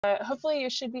Hopefully you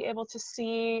should be able to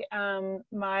see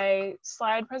my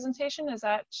slide presentation. Is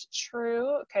that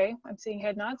true? Okay, I'm seeing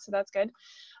head nods, so that's good.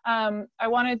 I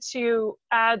wanted to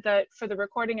add that for the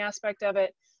recording aspect of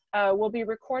it, we'll be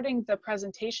recording the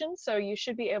presentation, so you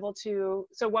should be able to,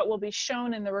 so what will be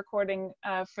shown in the recording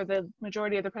for the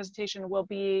majority of the presentation will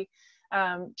be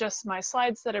just my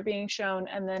slides that are being shown,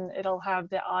 and then it'll have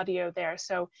the audio there.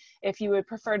 So if you would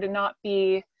prefer to not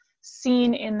be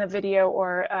seen in the video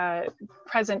or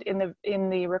present in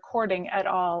the recording at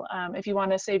all, if you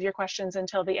want to save your questions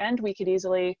until the end, we could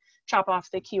easily chop off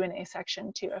the Q&A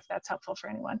section too, if that's helpful for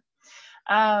anyone.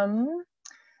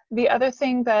 The other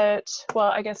thing that,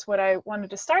 well, I guess what I wanted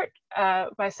to start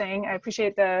by saying, I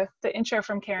appreciate the intro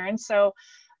from Karen. So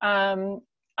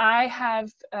I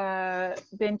have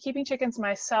been keeping chickens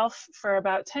myself for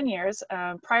about 10 years.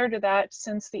 Prior to that,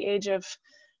 since the age of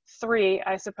 3,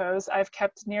 I suppose, I've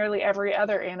kept nearly every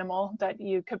other animal that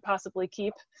you could possibly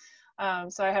keep.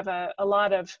 So I have a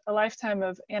lifetime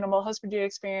of animal husbandry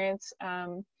experience.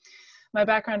 My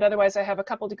background, otherwise, I have a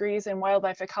couple degrees in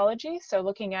wildlife ecology, so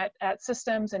looking at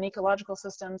systems and ecological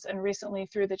systems, and recently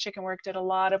through the chicken work did a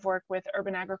lot of work with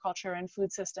urban agriculture and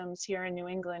food systems here in New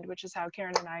England, which is how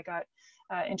Karen and I got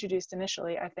introduced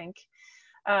initially, I think.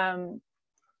 I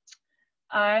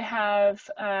have,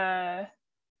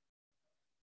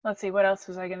 let's see, what else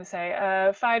was I going to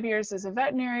say? 5 years as a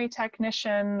veterinary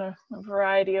technician, a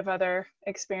variety of other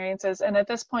experiences. And at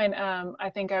this point, I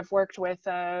think I've worked with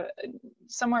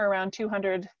somewhere around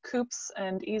 200 coops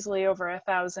and easily over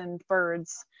 1,000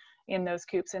 birds in those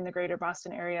coops in the greater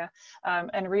Boston area.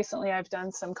 And recently I've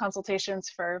done some consultations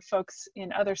for folks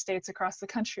in other states across the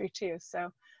country too.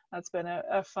 So that's been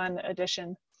a fun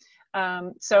addition.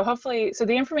 So hopefully, so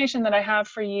the information that I have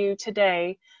for you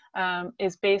today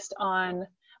is based on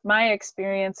my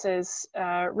experiences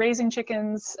raising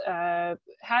chickens,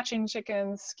 hatching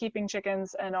chickens, keeping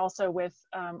chickens, and also with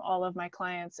all of my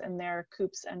clients and their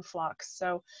coops and flocks.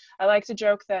 So I like to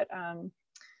joke that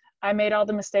I made all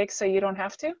the mistakes so you don't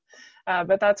have to,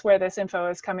 but that's where this info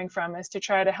is coming from, is to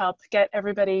try to help get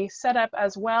everybody set up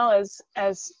as well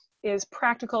as is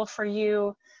practical for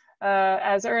you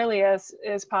as early as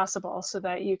is possible, so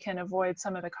that you can avoid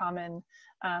some of the common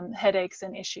headaches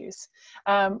and issues.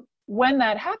 When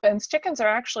that happens, chickens are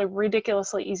actually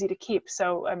ridiculously easy to keep.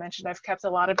 So I mentioned I've kept a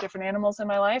lot of different animals in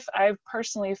my life. I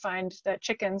personally find that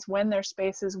chickens, when their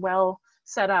space is well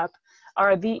set up,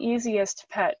 are the easiest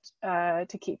pet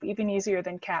to keep, even easier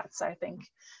than cats, I think.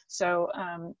 So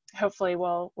hopefully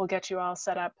we'll get you all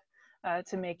set up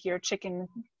to make your chicken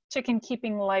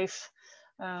keeping life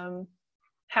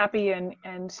happy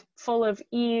and full of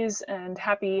ease and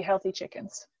happy, healthy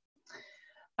chickens.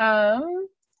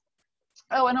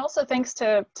 Oh, and also thanks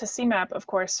to SEMAP, of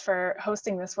course, for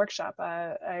hosting this workshop.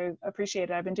 I appreciate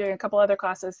it. I've been doing a couple other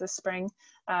classes this spring.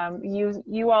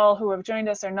 You all who have joined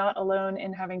us are not alone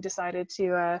in having decided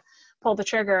to pull the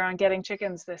trigger on getting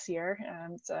chickens this year.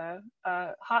 And it's a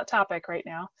hot topic right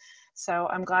now. So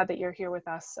I'm glad that you're here with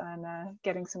us and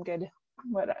getting some good,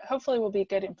 what hopefully will be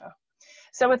good info.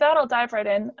 So with that, I'll dive right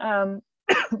in.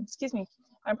 Excuse me.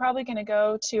 I'm probably going to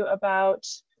go to about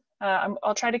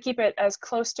I'll try to keep it as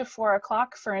close to 4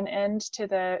 o'clock for an end to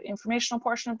the informational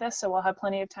portion of this, so we'll have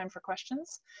plenty of time for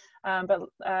questions. But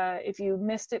if you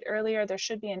missed it earlier, there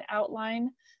should be an outline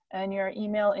in your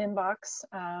email inbox.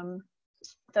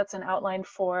 That's an outline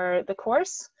for the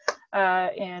course,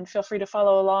 and feel free to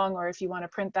follow along, or if you want to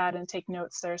print that and take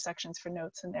notes, there are sections for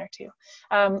notes in there too.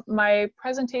 My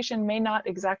presentation may not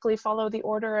exactly follow the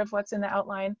order of what's in the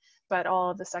outline, but all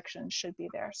of the sections should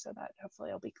be there, so that hopefully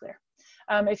it'll be clear.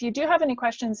 If you do have any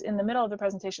questions in the middle of the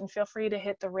presentation, feel free to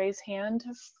hit the raise hand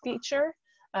feature,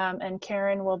 and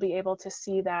Karen will be able to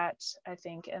see that, I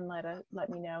think, and let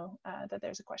me know that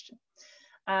there's a question.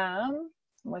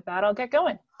 With that, I'll get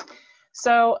going.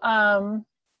 So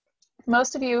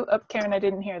most of you, oh, Karen, I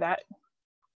didn't hear that.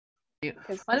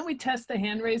 Why don't we test the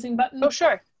hand raising button? Oh,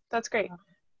 sure, that's great.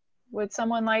 Would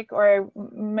someone like, or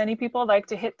many people like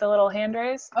to hit the little hand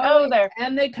raise? Oh, there.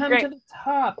 And they come to the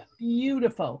top.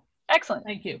 Beautiful. Excellent.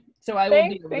 Thank you. So I will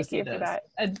be able to see you those. For that.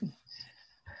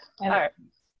 All right.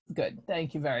 Good.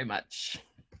 Thank you very much.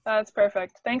 That's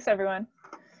perfect. Thanks, everyone.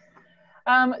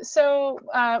 So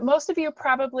most of you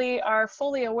probably are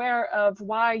fully aware of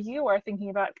why you are thinking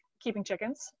about keeping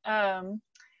chickens.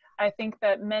 I think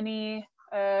that many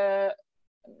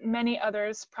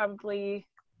others probably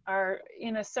are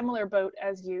in a similar boat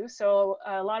as you. So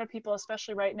a lot of people,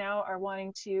 especially right now, are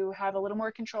wanting to have a little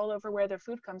more control over where their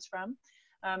food comes from,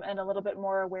 and a little bit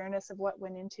more awareness of what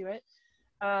went into it.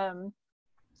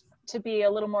 to be a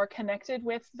little more connected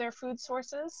with their food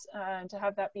sources, and to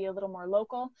have that be a little more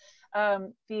local.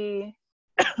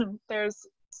 There's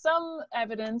some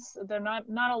evidence, there are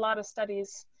not a lot of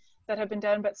studies that have been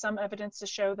done, but some evidence to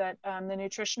show that the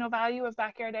nutritional value of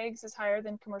backyard eggs is higher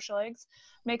than commercial eggs.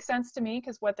 Makes sense to me,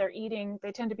 because what they're eating,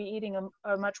 they tend to be eating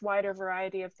a much wider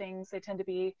variety of things. They tend to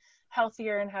be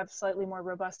healthier and have slightly more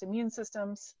robust immune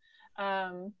systems.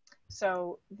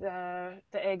 So the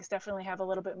eggs definitely have a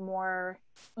little bit more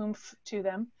oomph to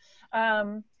them.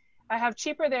 I have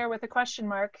cheaper there with a question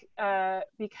mark,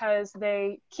 because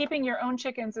keeping your own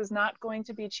chickens is not going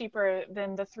to be cheaper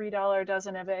than the $3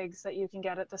 dozen of eggs that you can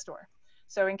get at the store.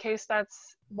 So in case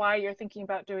that's why you're thinking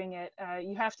about doing it,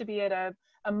 you have to be at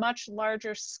a much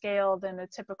larger scale than a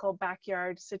typical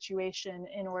backyard situation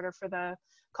in order for the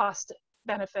cost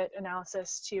benefit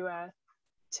analysis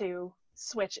to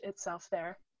switch itself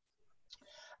there.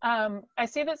 I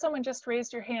see that someone just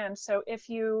raised your hand. So if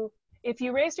you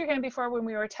raised your hand before when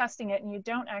we were testing it and you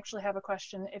don't actually have a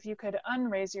question, if you could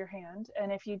unraise your hand.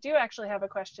 And if you do actually have a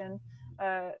question,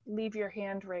 leave your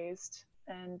hand raised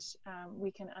and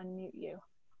we can unmute you.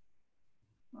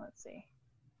 Let's see.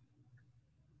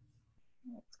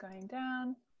 It's going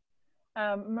down.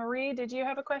 Marie, did you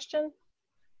have a question?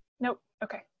 Nope.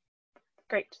 Okay,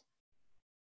 great.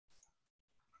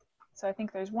 So I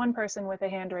think there's one person with a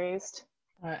hand raised.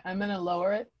 All right, I'm gonna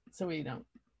lower it so we don't.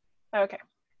 Okay.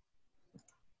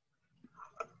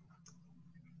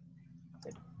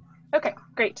 Okay,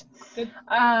 great. Good.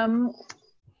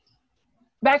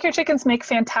 Backyard chickens make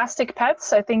fantastic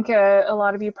pets. I think a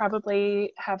lot of you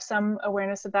probably have some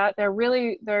awareness of that. They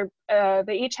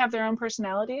each have their own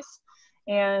personalities,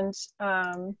 and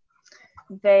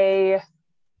they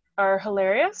are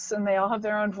hilarious, and they all have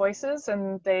their own voices,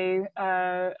 and they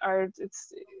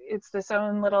it's this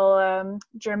own little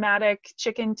dramatic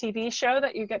chicken TV show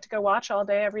that you get to go watch all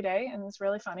day, every day, and it's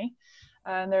really funny.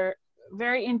 And they're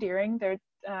very endearing. They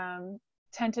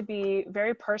tend to be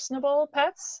very personable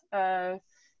pets.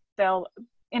 They'll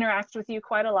interact with you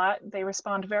quite a lot. They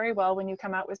respond very well when you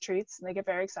come out with treats, and they get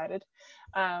very excited,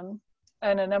 and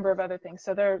a number of other things.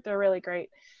 So they're really great.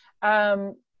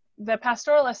 The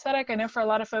pastoral aesthetic, I know for a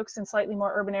lot of folks in slightly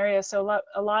more urban areas, so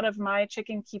a lot of my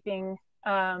chicken keeping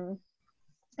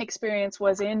experience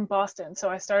was in Boston. So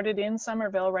I started in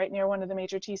Somerville, right near one of the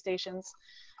major T stations,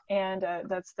 and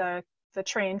that's the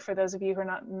train for those of you who are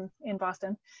not in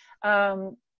Boston.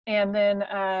 And then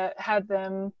had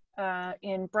them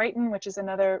in Brighton, which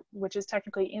is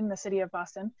technically in the city of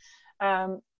Boston.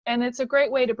 And it's a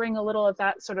great way to bring a little of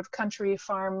that sort of country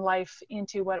farm life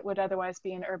into what would otherwise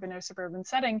be an urban or suburban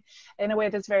setting in a way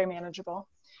that's very manageable.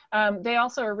 They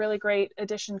also are really great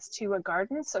additions to a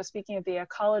garden. So speaking of the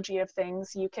ecology of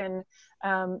things, you can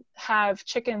have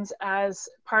chickens as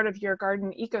part of your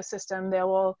garden ecosystem. They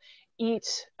will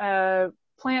eat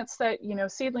plants that,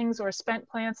 seedlings or spent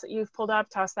plants that you've pulled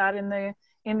up, toss that in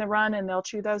the run, and they'll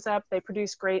chew those up. They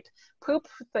produce great poop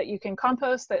that you can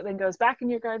compost that then goes back in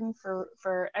your garden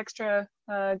for extra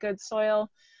good soil.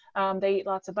 They eat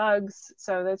lots of bugs,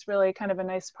 so that's really kind of a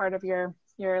nice part of your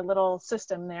little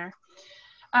system there.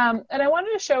 And I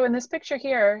wanted to show in this picture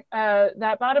here,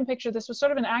 that bottom picture, this was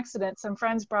sort of an accident. Some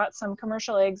friends brought some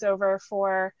commercial eggs over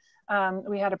for,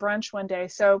 we had a brunch one day.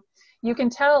 So you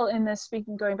can tell in this,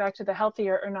 speaking, going back to the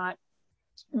healthier or not,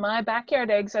 my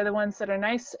backyard eggs are the ones that are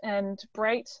nice and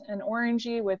bright and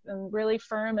orangey and really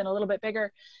firm and a little bit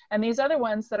bigger. And these other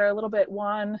ones that are a little bit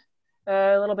wan,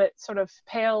 a little bit sort of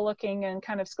pale looking and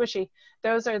kind of squishy,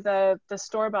 those are the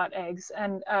store-bought eggs.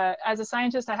 And as a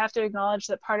scientist, I have to acknowledge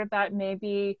that part of that may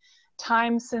be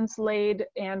time since laid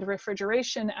and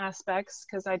refrigeration aspects,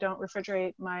 because I don't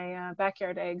refrigerate my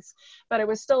backyard eggs, but it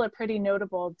was still a pretty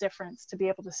notable difference to be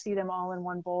able to see them all in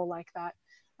one bowl like that.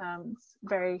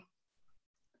 Very,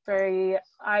 very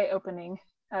eye-opening,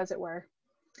 as it were.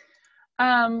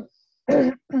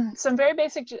 Some very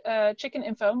basic chicken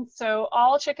info. So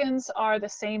all chickens are the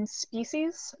same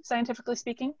species, scientifically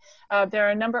speaking. There are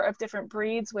a number of different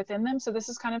breeds within them. So this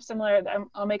is kind of similar.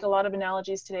 I'll make a lot of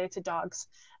analogies today to dogs.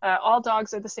 All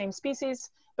dogs are the same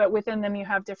species, but within them you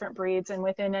have different breeds. And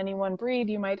within any one breed,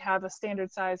 you might have a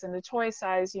standard size and a toy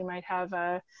size. You might have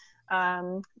a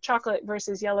chocolate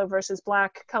versus yellow versus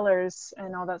black colors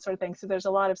and all that sort of thing. So there's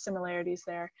a lot of similarities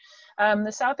there.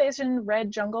 The South Asian red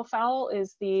jungle fowl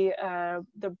is the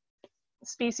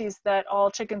species that all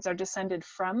chickens are descended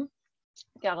from.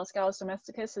 Gallus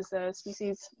domesticus is the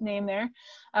species name there.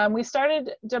 We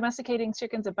started domesticating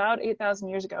chickens about 8,000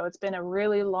 years ago. It's been a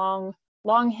really long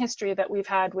history that we've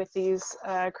had with these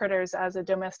critters as a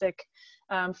domestic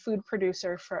food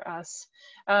producer for us.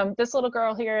 This little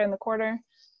girl here in the corner,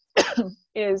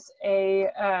 is a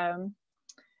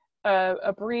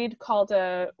breed called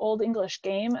a Old English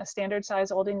Game, a standard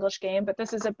size Old English Game, but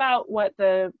this is about what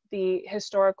the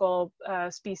historical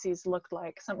species looked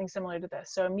like, something similar to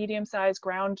this. So a medium-sized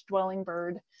ground-dwelling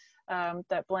bird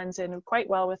that blends in quite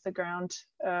well with the ground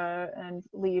and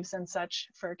leaves and such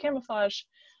for camouflage,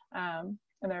 and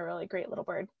they're a really great little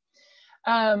bird.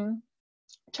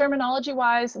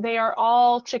 Terminology-wise, they are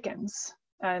all chickens.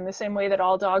 In the same way that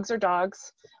all dogs are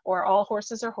dogs, or all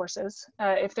horses are horses.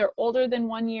 If they're older than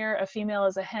 1 year, a female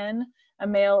is a hen, a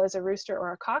male is a rooster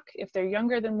or a cock. If they're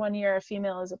younger than 1 year, a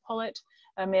female is a pullet,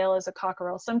 a male is a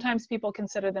cockerel. Sometimes people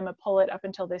consider them a pullet up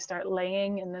until they start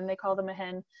laying, and then they call them a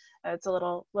hen. It's a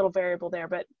little variable there,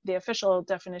 but the official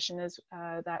definition is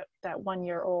that 1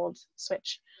 year old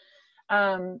switch.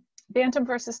 Bantam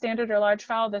versus standard or large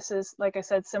fowl, this is, like I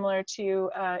said, similar to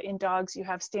in dogs, you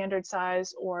have standard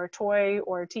size or toy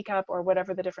or teacup or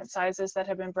whatever the different sizes that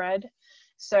have been bred.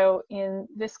 So in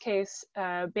this case,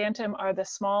 Bantam are the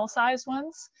small size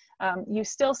ones. You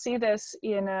still see this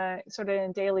in sort of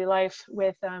in daily life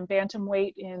with Bantam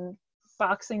weight in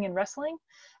boxing and wrestling,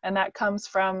 and that comes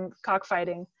from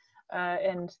cockfighting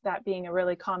and that being a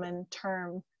really common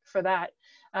term for that.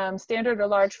 Standard or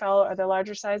large fowl are the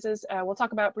larger sizes. We'll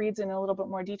talk about breeds in a little bit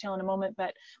more detail in a moment,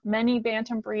 but many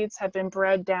Bantam breeds have been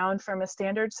bred down from a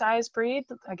standard size breed,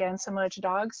 again, similar to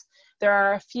dogs. There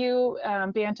are a few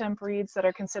Bantam breeds that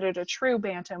are considered a true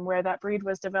Bantam, where that breed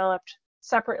was developed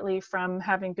separately from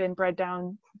having been bred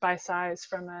down by size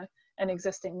from an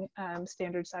existing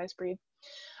standard size breed.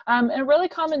 A really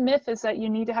common myth is that you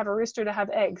need to have a rooster to have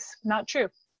eggs. Not true.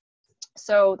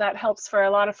 So that helps for a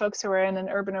lot of folks who are in an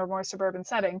urban or more suburban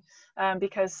setting,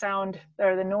 because sound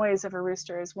or the noise of a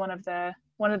rooster is one of the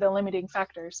limiting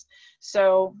factors.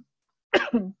 So,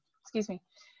 excuse me,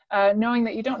 knowing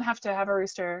that you don't have to have a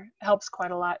rooster helps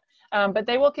quite a lot. But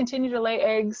they will continue to lay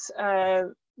eggs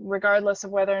regardless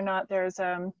of whether or not there's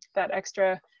that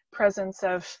extra presence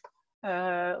of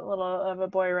a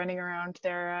boy running around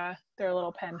their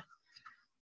little pen.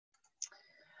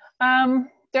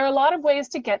 There are a lot of ways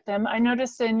to get them. I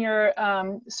noticed in your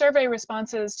survey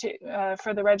responses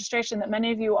for the registration that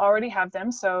many of you already have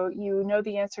them, so you know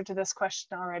the answer to this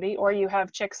question already, or you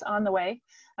have chicks on the way.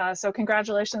 So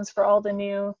congratulations for all the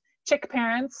new chick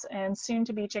parents and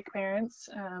soon-to-be chick parents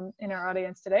in our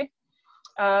audience today.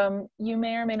 You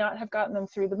may or may not have gotten them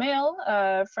through the mail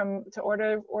to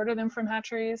order them from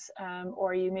hatcheries,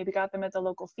 or you maybe got them at the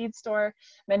local feed store.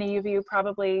 Many of you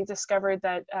probably discovered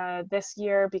that this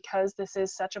year, because this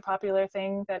is such a popular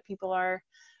thing that people are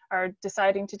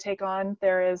deciding to take on,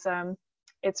 there is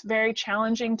it's very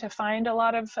challenging to find a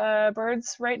lot of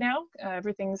birds right now.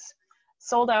 Everything's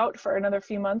sold out for another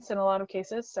few months in a lot of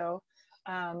cases, so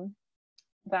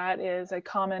that is a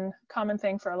common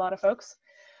thing for a lot of folks.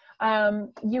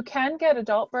 You can get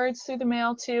adult birds through the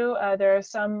mail too. There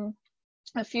are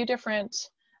a few different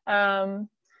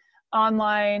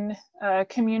online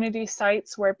community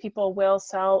sites where people will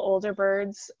sell older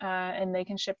birds and they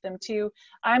can ship them too.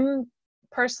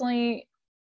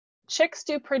 Chicks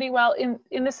do pretty well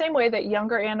in the same way that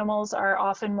younger animals are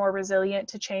often more resilient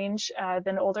to change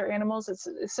than older animals. It's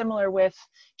similar with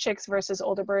chicks versus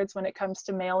older birds when it comes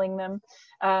to mailing them.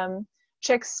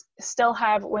 Chicks still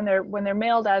have, when they're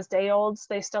mailed as day olds,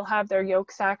 they still have their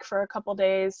yolk sac for a couple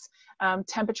days.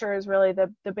 Temperature is really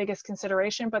the biggest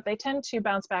consideration, but they tend to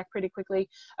bounce back pretty quickly.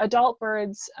 Adult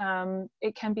birds,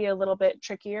 it can be a little bit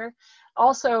trickier.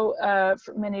 Also,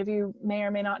 many of you may or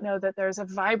may not know that there's a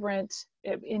vibrant,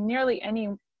 in nearly any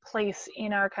place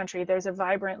in our country, there's a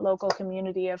vibrant local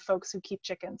community of folks who keep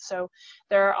chickens. So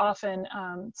there are often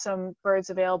some birds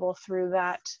available through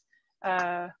that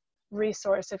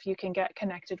resource if you can get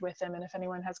connected with them. And if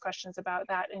anyone has questions about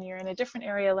that and you're in a different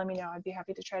area, let me know. I'd be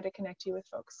happy to try to connect you with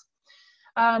folks.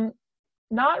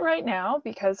 Not right now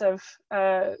because of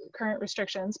current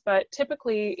restrictions, but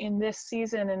typically in this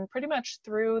season and pretty much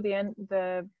through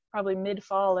probably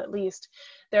mid-fall at least,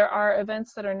 there are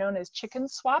events that are known as chicken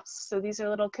swaps. So these are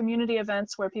little community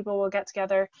events where people will get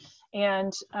together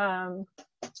and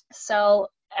sell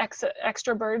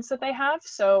extra birds that they have.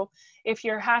 So if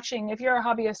you're a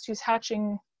hobbyist who's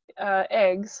hatching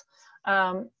eggs,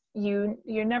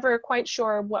 you're never quite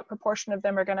sure what proportion of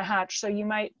them are going to hatch. So you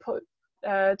might put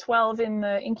 12 in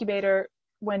the incubator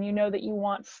when you know that you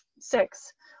want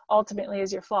 6 ultimately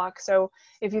as your flock. So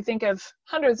if you think of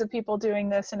hundreds of people doing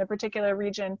this in a particular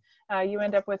region, you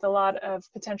end up with a lot of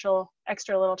potential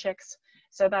extra little chicks.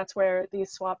 So that's where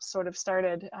these swaps sort of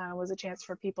started, was a chance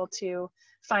for people to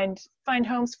find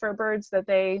homes for birds that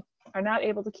they are not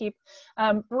able to keep.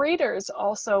 Breeders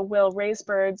also will raise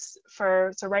birds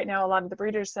for, so right now a lot of the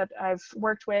breeders that I've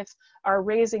worked with are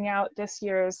raising out this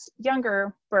year's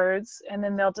younger birds, and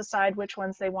then they'll decide which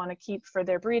ones they want to keep for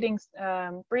their breeding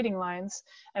lines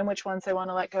and which ones they want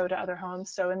to let go to other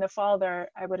homes. So in the fall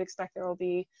I would expect there will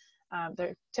be,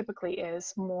 there typically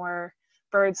is more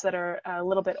birds that are a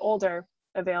little bit older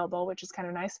available, which is kind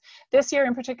of nice. This year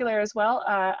in particular as well,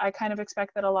 I kind of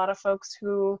expect that a lot of folks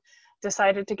who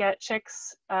decided to get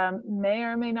chicks may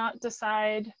or may not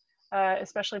decide,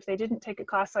 especially if they didn't take a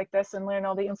class like this and learn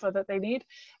all the info that they need,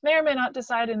 may or may not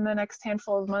decide in the next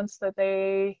handful of months that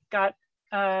they got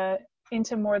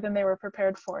into more than they were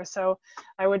prepared for. So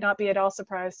I would not be at all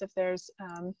surprised if there's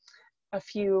a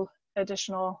few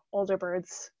additional older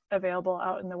birds available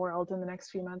out in the world in the next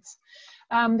few months.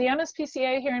 The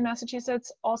MSPCA here in Massachusetts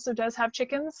also does have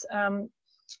chickens.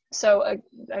 So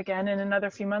again, in another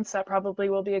few months, that probably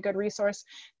will be a good resource.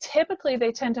 Typically,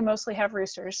 they tend to mostly have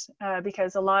roosters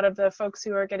because a lot of the folks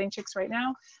who are getting chicks right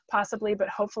now, possibly, but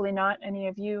hopefully not any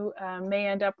of you, may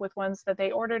end up with ones that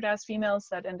they ordered as females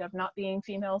that end up not being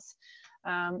females.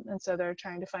 And so they're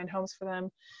trying to find homes for them.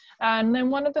 And then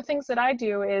one of the things that I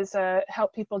do is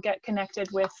help people get connected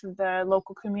with the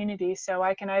local community. So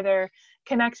I can either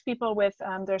connect people with,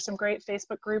 there's some great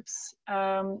Facebook groups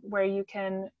where you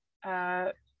can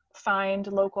find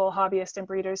local hobbyists and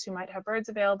breeders who might have birds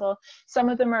available. Some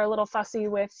of them are a little fussy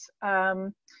with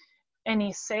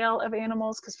any sale of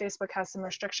animals because Facebook has some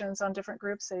restrictions on different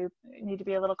groups, so you need to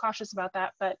be a little cautious about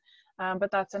that, but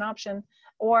that's an option.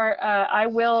 Or I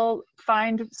will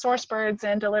find source birds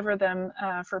and deliver them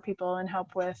for people and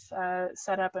help with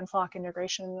setup and flock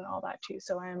integration and all that too.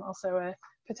 So I am also a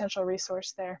potential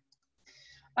resource there.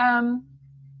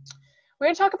 We're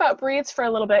going to talk about breeds for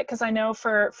a little bit because I know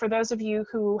for those of you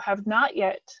who have not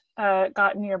yet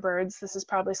gotten your birds, this is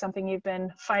probably something you've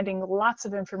been finding lots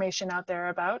of information out there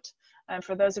about. And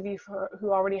for those of you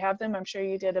who already have them, I'm sure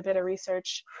you did a bit of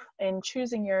research in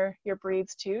choosing your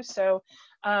breeds too. So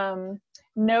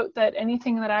note that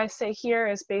anything that I say here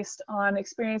is based on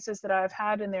experiences that I've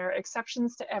had, and there are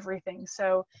exceptions to everything.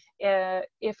 So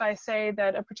if I say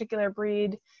that a particular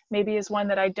breed maybe is one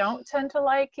that I don't tend to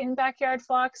like in backyard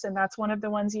flocks, and that's one of the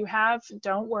ones you have,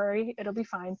 don't worry, it'll be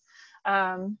fine.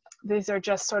 These are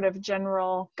just sort of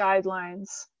general guidelines,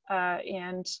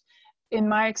 and in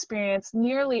my experience,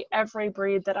 nearly every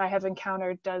breed that I have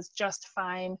encountered does just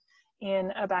fine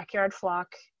in a backyard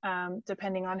flock,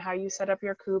 depending on how you set up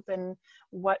your coop and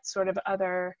what sort of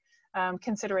other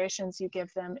considerations you give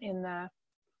them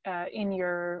in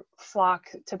your flock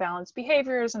to balance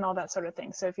behaviors and all that sort of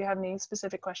thing. So if you have any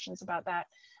specific questions about that,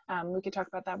 we could talk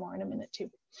about that more in a minute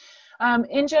too.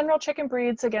 In general, chicken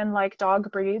breeds, again, like dog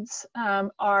breeds,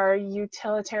 are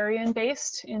utilitarian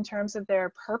based in terms of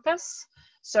their purpose.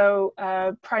 So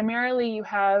primarily you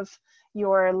have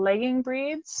your laying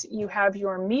breeds, you have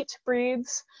your meat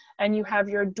breeds, and you have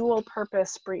your dual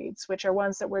purpose breeds, which are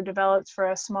ones that were developed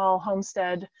for a small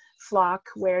homestead flock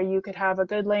where you could have a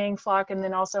good laying flock and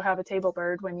then also have a table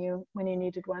bird when you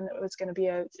needed one that was going to be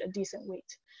a decent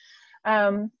weight.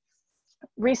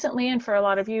 Recently, and for a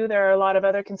lot of you, there are a lot of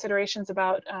other considerations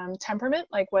about temperament,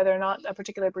 like whether or not a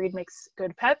particular breed makes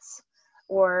good pets,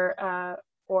 or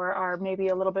are maybe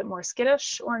a little bit more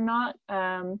skittish or not.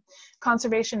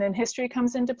 Conservation and history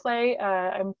comes into play.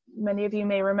 Many of you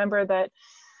may remember that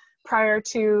prior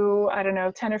to, I don't know,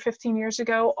 10 or 15 years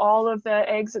ago, all of the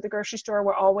eggs at the grocery store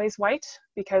were always white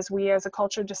because we as a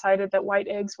culture decided that white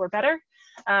eggs were better.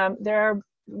 There are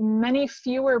many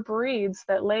fewer breeds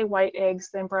that lay white eggs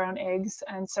than brown eggs,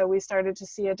 and so we started to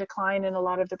see a decline in a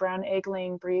lot of the brown egg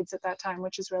laying breeds at that time,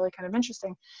 which is really kind of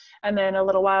interesting. And then a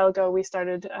little while ago we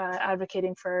started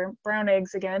advocating for brown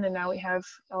eggs again, and now we have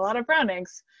a lot of brown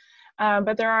eggs.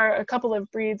 But there are a couple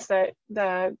of breeds that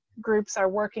the groups are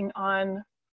working on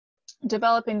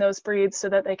developing those breeds so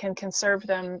that they can conserve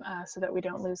them, so that we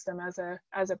don't lose them as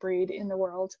a breed in the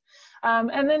world.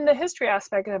 And then the history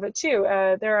aspect of it too.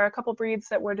 There are a couple breeds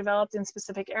that were developed in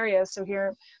specific areas. So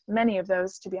here, many of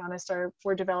those, to be honest,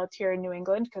 were developed here in New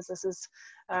England, because this is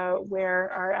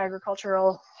where our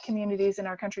agricultural communities in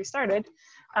our country started.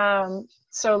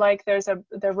 So like there's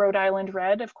the Rhode Island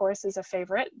Red, of course, is a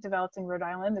favorite, developed in Rhode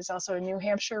Island. There's also a New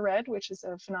Hampshire Red, which is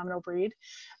a phenomenal breed.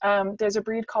 There's a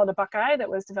breed called a Buckeye that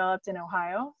was developed in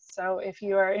Ohio. So if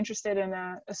you are interested in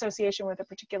an association with a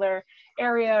particular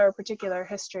area or particular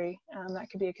history, that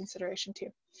could be a consideration too.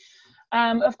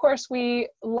 Of course, we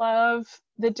love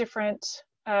the different,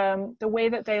 the way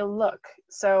that they look.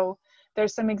 So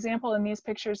there's some example in these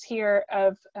pictures here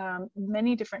of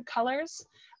many different colors.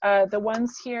 The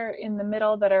ones here in the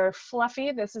middle that are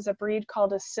fluffy, this is a breed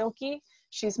called a Silkie.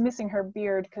 She's missing her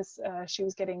beard because she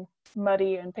was getting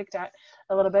muddy and picked at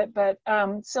a little bit, but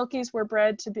silkies were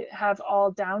bred to have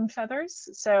all down feathers.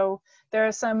 So there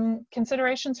are some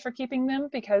considerations for keeping them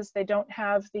because they don't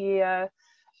have the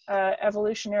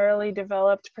evolutionarily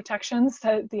developed protections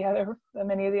that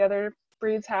many of the other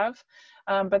breeds have,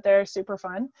 but they're super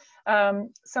fun.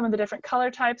 Some of the different color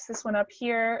types, this one up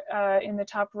here in the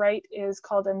top right is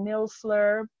called a mille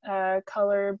fleur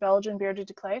color Belgian bearded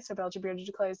de Clay. So Belgian bearded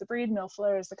de Clay is the breed, mille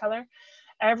fleur is the color.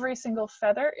 Every single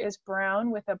feather is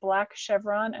brown with a black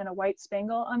chevron and a white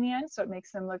spangle on the end, so it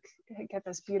makes them get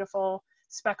this beautiful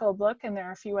speckled look, and there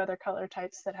are a few other color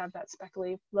types that have that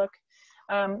speckly look.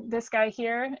 This guy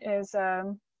here is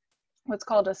what's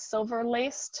called a silver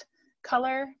laced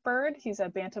color bird. He's a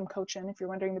bantam cochin, if you're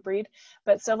wondering the breed,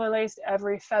 but silver laced,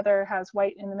 every feather has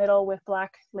white in the middle with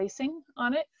black lacing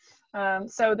on it.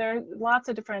 So there are lots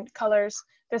of different colors.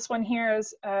 This one here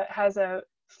has a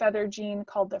feather gene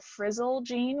called the frizzle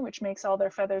gene, which makes all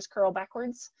their feathers curl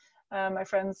backwards. A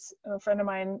friend of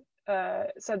mine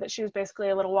said that she was basically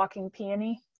a little walking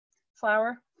peony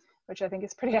flower, which I think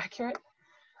is pretty accurate.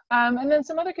 And then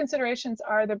some other considerations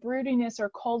are the broodiness or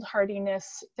cold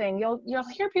hardiness thing. You'll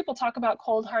hear people talk about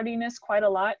cold hardiness quite a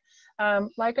lot.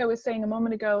 Like I was saying a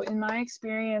moment ago, in my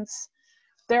experience,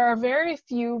 there are very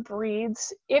few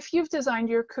breeds, if you've designed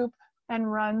your coop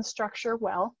and run structure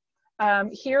well,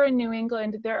 here in New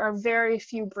England, there are very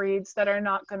few breeds that are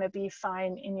not going to be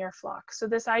fine in your flock. So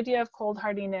this idea of cold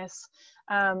hardiness,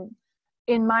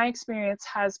 in my experience,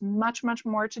 has much, much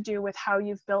more to do with how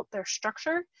you've built their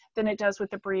structure than it does with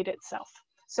the breed itself.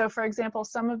 So for example,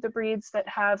 some of the breeds that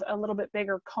have a little bit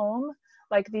bigger comb,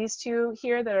 like these two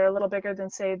here that are a little bigger than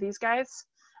say these guys,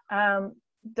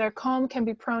 their comb can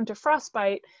be prone to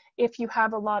frostbite if you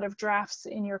have a lot of drafts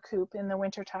in your coop in the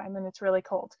wintertime and it's really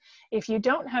cold. If you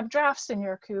don't have drafts in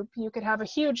your coop, you could have a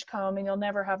huge comb and you'll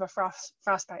never have a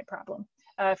frostbite problem.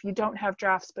 If you don't have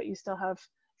drafts, but you still have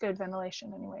good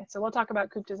ventilation anyway. So we'll talk about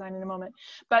coop design in a moment.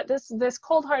 But this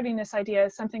cold hardiness idea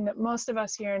is something that most of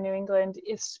us here in New England,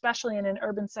 especially in an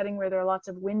urban setting where there are lots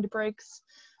of wind breaks,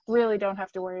 really don't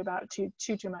have to worry about too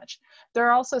much. There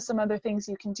are also some other things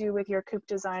you can do with your coop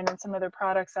design and some other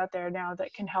products out there now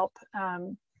that can help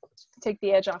take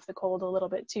the edge off the cold a little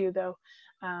bit too, though.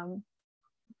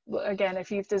 Again,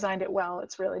 if you've designed it well,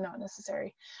 it's really not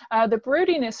necessary. The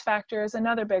broodiness factor is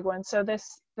another big one. So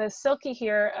the silky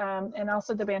here and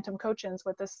also the bantam cochins,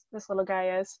 what this little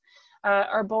guy is,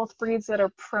 are both breeds that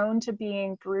are prone to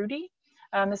being broody.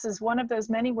 This is one of those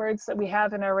many words that we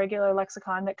have in our regular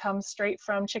lexicon that comes straight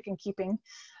from chicken keeping.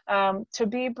 To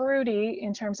be broody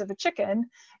in terms of a chicken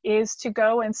is to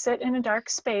go and sit in a dark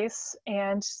space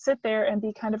and sit there and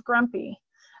be kind of grumpy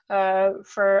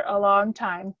for a long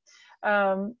time.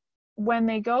 When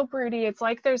they go broody, it's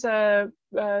like there's a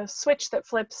switch that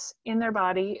flips in their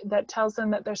body that tells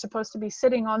them that they're supposed to be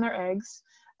sitting on their eggs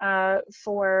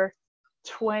for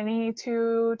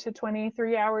 22 to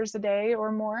 23 hours a day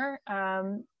or more.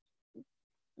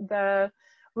 The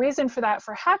reason for that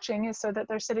for hatching is so that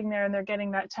they're sitting there and they're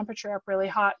getting that temperature up really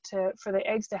hot for the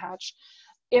eggs to hatch.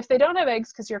 If they don't have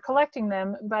eggs because you're collecting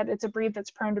them, but it's a breed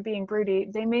that's prone to being broody,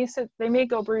 they may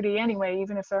go broody anyway,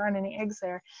 even if there aren't any eggs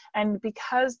there. And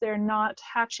because they're not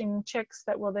hatching chicks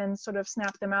that will then sort of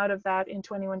snap them out of that in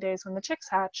 21 days when the chicks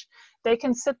hatch, they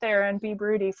can sit there and be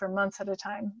broody for months at a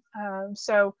time.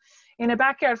 So in a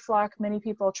backyard flock, many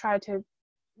people try to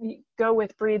go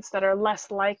with breeds that are less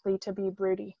likely to be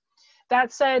broody.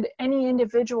 That said, any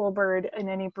individual bird in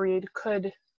any breed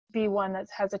could be one that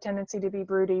has a tendency to be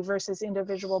broody versus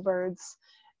individual birds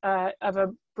of a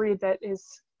breed that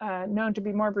is known to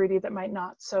be more broody that might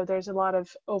not. So there's a lot of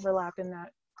overlap in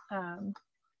that.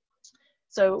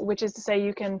 Which is to say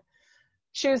you can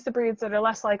choose the breeds that are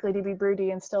less likely to be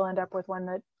broody and still end up with one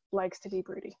that likes to be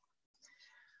broody.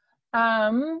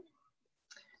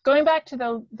 Going back to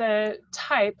the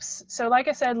types, so like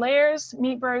I said, layers,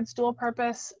 meat birds, dual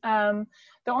purpose.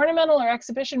 The ornamental or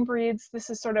exhibition breeds,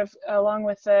 this is sort of along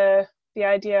with the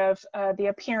idea of the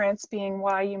appearance being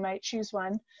why you might choose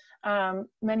one.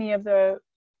 Many of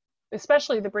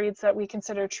especially the breeds that we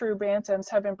consider true bantams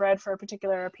have been bred for a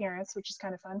particular appearance, which is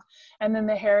kind of fun. And then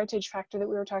the heritage factor that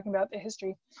we were talking about, the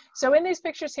history. So in these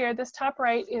pictures here, this top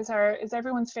right is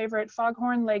everyone's favorite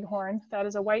foghorn leghorn. That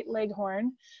is a white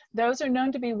leghorn. Those are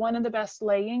known to be one of the best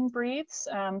laying breeds.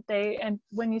 And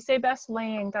when you say best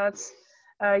laying, that's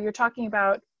you're talking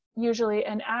about usually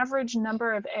an average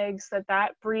number of eggs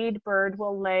that breed bird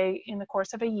will lay in the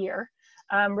course of a year.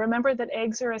 Remember that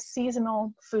eggs are a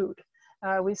seasonal food.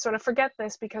 We sort of forget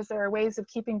this because there are ways of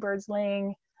keeping birds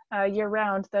laying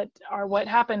year-round that are what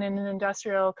happen in an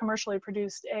industrial, commercially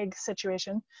produced egg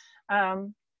situation.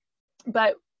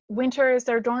 But winter is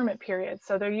their dormant period.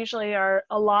 So there usually are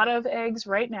a lot of eggs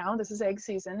right now. This is egg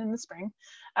season in the spring.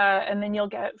 And then you'll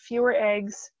get fewer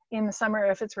eggs in the summer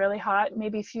if it's really hot,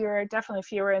 maybe fewer, definitely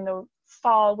fewer in the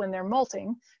fall when they're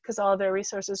molting, because all of their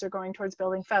resources are going towards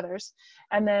building feathers,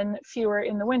 and then fewer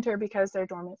in the winter because they're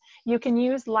dormant. You can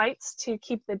use lights to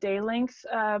keep the day length,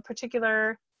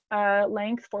 particular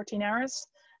length, 14 hours,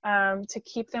 to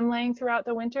keep them laying throughout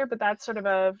the winter, but that's sort of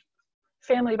a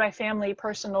family by family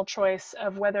personal choice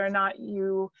of whether or not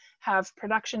you have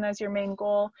production as your main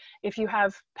goal. If you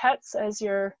have pets as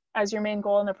your main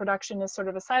goal and the production is sort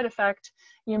of a side effect,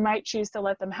 you might choose to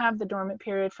let them have the dormant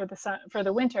period for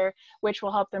the winter, which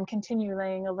will help them continue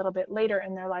laying a little bit later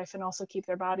in their life and also keep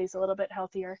their bodies a little bit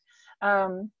healthier.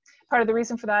 Part of the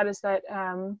reason for that is that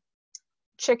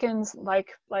chickens,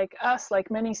 like us,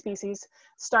 like many species,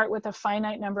 start with a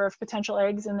finite number of potential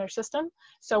eggs in their system.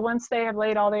 So once they have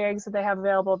laid all the eggs that they have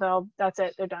available, that's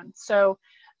it, they're done. So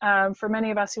for many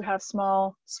of us who have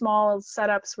small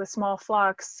setups with small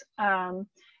flocks,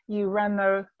 you run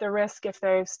the risk, if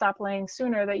they stop laying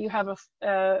sooner, that you have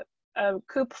a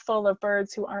coop full of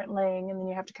birds who aren't laying, and then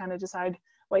you have to kind of decide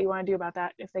what you want to do about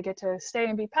that, if they get to stay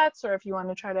and be pets, or if you want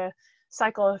to try to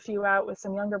cycle a few out with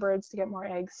some younger birds to get more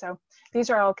eggs. So these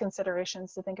are all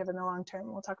considerations to think of in the long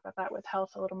term. We'll talk about that with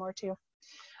health a little more too.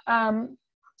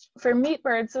 For meat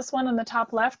birds, this one on the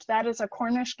top left, that is a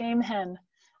Cornish game hen.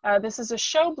 This is a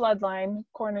show bloodline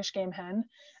Cornish game hen,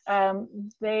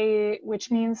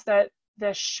 which means that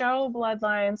the show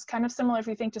bloodlines, kind of similar if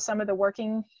you think to some of the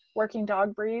working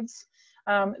dog breeds,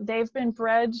 they've been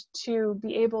bred to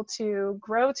be able to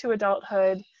grow to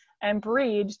adulthood and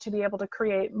breed to be able to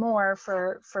create more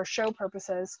for show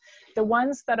purposes. The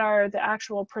ones that are the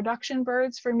actual production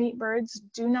birds for meat birds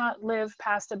do not live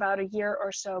past about a year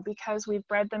or so, because we've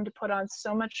bred them to put on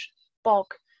so much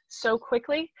bulk so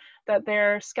quickly that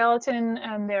their skeleton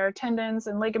and their tendons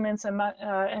and ligaments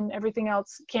and everything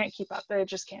else can't keep up. They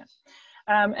just can't.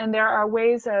 And there are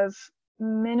ways of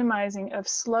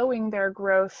slowing their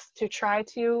growth to try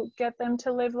to get them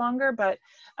to live longer, but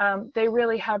they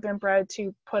really have been bred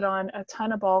to put on a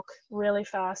ton of bulk really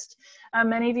fast.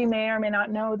 Many of you may or may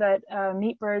not know that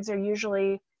meat birds are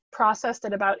usually processed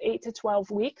at about 8 to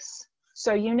 12 weeks.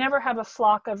 So you never have a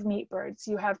flock of meat birds.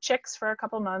 You have chicks for a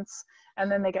couple months and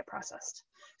then they get processed.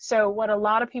 So what a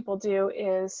lot of people do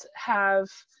is have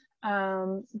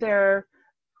their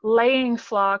laying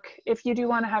flock. If you do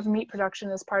want to have meat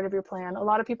production as part of your plan, a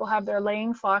lot of people have their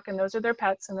laying flock, and those are their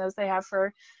pets, and those they have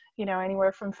for, you know,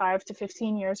 anywhere from 5 to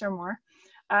 15 years or more.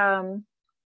 And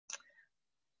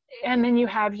then you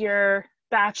have your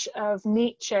batch of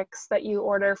meat chicks that you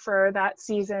order for that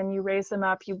season. You raise them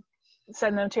up, you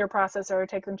send them to your processor, or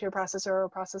take them to your processor, or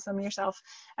process them yourself,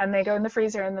 and they go in the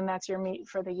freezer, and then that's your meat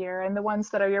for the year. And the ones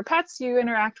that are your pets you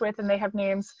interact with and they have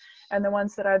names, and the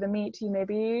ones that are the meat you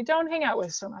maybe don't hang out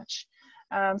with so much.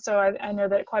 So I know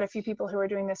that quite a few people who are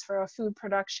doing this for a food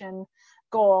production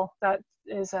goal, that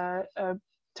is a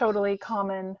totally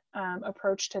common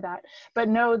approach to that. But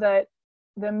know that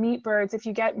the meat birds, if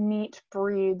you get meat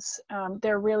breeds,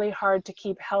 they're really hard to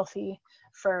keep healthy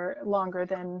for longer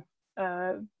than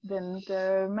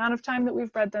the amount of time that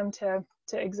we've bred them to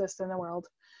exist in the world.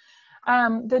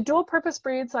 The dual purpose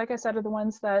breeds, like I said, are the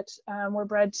ones that were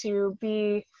bred to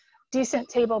be decent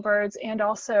table birds and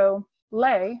also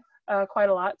lay quite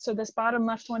a lot. So this bottom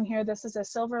left one here, this is a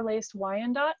silver laced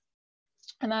Wyandotte.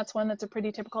 And that's one that's a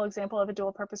pretty typical example of a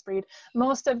dual purpose breed.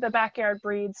 Most of the backyard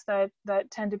breeds that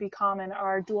tend to be common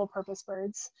are dual purpose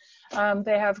birds.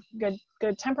 They have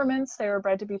good temperaments. They were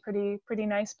bred to be pretty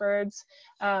nice birds.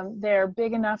 They're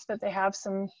big enough that they have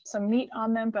some meat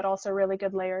on them, but also really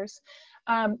good layers.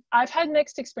 I've had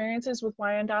mixed experiences with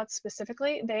Wyandottes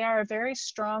specifically. They are a very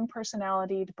strong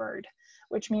personalitied bird,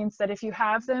 which means that if you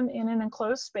have them in an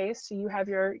enclosed space, so you have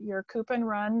your coop and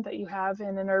run that you have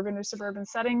in an urban or suburban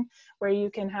setting, where you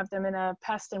can have them in a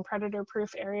pest and predator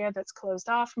proof area that's closed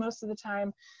off most of the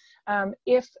time.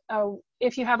 If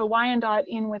you have a Wyandotte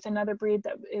in with another breed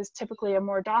that is typically a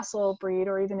more docile breed,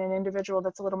 or even an individual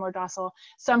that's a little more docile,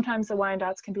 sometimes the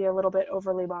Wyandottes can be a little bit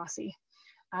overly bossy.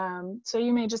 So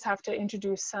you may just have to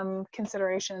introduce some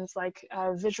considerations like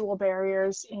visual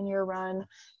barriers in your run,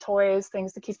 toys,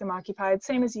 things to keep them occupied,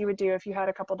 same as you would do if you had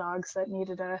a couple dogs that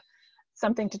needed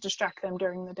something to distract them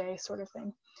during the day, sort of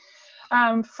thing.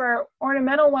 For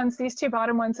ornamental ones, these two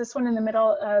bottom ones, this one in the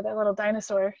middle, that little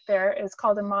dinosaur there, is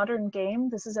called a modern game.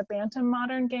 This is a bantam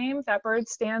modern game. That bird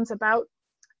stands about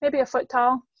maybe a foot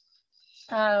tall.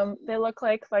 They look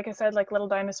like I said, like little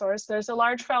dinosaurs. There's a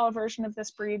large fallow version of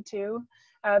this breed too.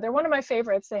 They're one of my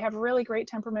favorites. They have really great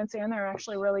temperaments and they're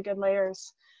actually really good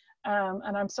layers.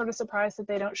 And I'm sort of surprised that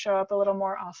they don't show up a little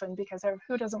more often, because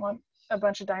who doesn't want a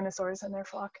bunch of dinosaurs in their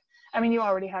flock? I mean, you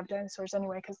already have dinosaurs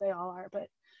anyway, because they all are, but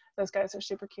those guys are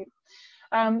super cute.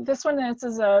 This one, this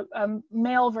is a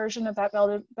male version of that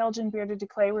Belgian bearded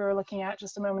duclé we were looking at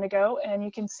just a moment ago, and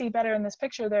you can see better in this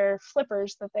picture their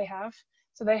flippers that they have.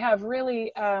 So they have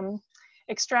really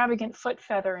extravagant foot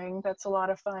feathering that's a lot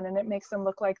of fun, and it makes them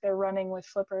look like they're running with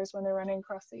flippers when they're running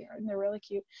across the yard, and they're really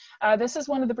cute. This is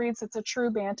one of the breeds that's a true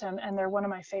bantam, and they're one of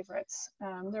my favorites.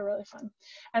 They're really fun.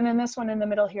 And then this one in the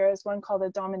middle here is one called a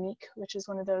Dominique, which is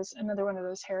another one of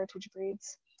those heritage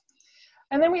breeds.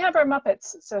 And then we have our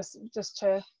Muppets. So just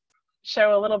to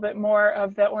show a little bit more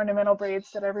of the ornamental breeds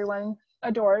that everyone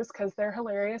adores, because they're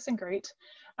hilarious and great.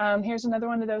 Here's another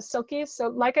one of those silkies. So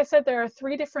like I said, there are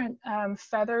 3 different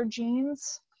feather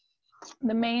genes.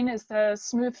 The main is the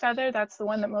smooth feather. That's the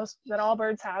one that all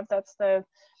birds have. That's the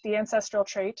ancestral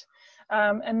trait.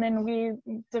 And then we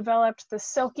developed the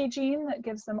silky gene that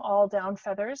gives them all down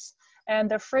feathers, and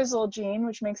the frizzle gene,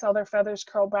 which makes all their feathers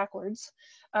curl backwards.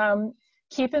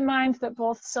 Keep in mind that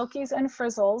both silkies and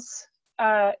frizzles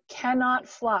cannot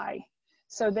fly.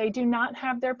 So they do not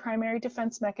have their primary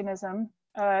defense mechanism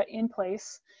in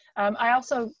place. I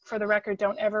also, for the record,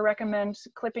 don't ever recommend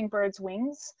clipping birds'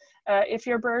 wings. If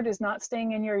your bird is not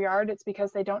staying in your yard, it's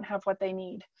because they don't have what they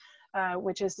need,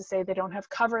 which is to say they don't have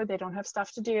cover, they don't have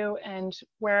stuff to do, and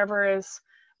wherever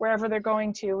they're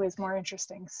going to is more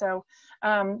interesting. So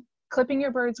clipping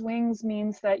your bird's wings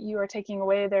means that you are taking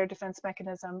away their defense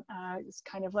mechanism. It's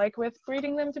kind of like with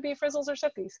breeding them to be frizzles or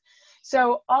silkies.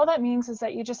 So all that means is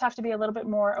that you just have to be a little bit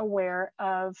more aware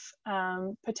of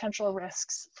potential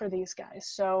risks for these guys.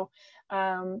 So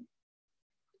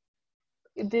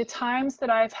the times that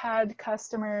I've had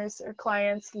customers or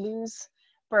clients lose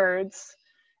birds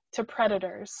to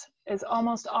predators is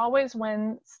almost always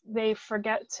when they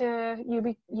forget to,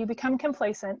 you become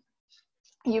complacent.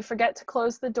 You forget to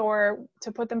close the door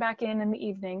to put them back in the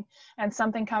evening, and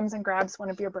something comes and grabs one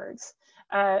of your birds.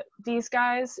 These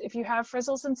guys, if you have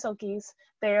frizzles and silkies,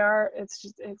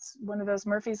 it's one of those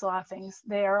Murphy's Law things.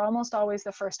 They are almost always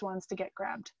the first ones to get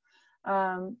grabbed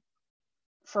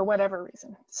for whatever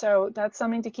reason. So that's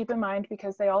something to keep in mind,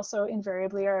 because they also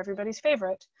invariably are everybody's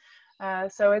favorite.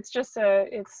 So it's just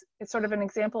it's sort of an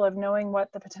example of knowing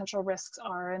what the potential risks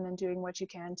are and then doing what you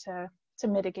can to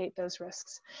mitigate those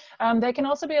risks. They can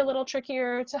also be a little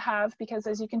trickier to have, because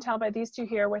as you can tell by these 2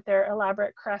 here with their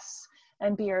elaborate crests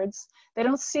and beards, they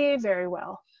don't see very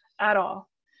well at all.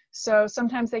 So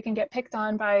sometimes they can get picked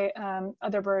on by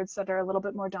other birds that are a little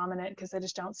bit more dominant, because they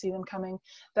just don't see them coming.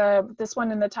 This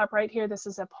one in the top right here, this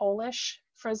is a Polish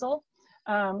frizzle,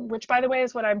 which by the way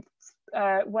is what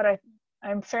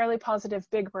I'm fairly positive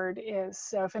Big Bird is.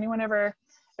 So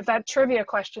if that trivia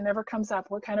question ever comes up,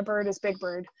 what kind of bird is Big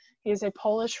Bird? He is a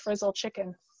Polish frizzle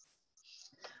chicken.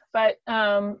 But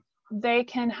they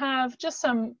can have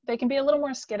they can be a little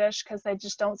more skittish because they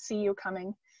just don't see you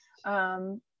coming.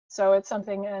 So it's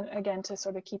something, again, to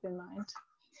sort of keep in mind.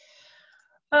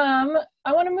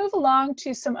 I want to move along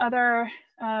to some other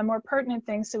more pertinent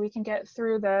things so we can get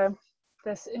through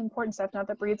this important stuff. Not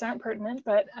that breeds aren't pertinent,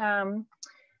 but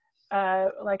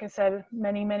like I said,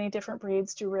 many different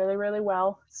breeds do really, really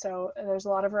well. So there's a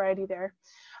lot of variety there.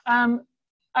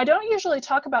 I don't usually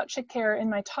talk about chick care in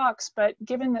my talks, but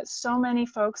given that so many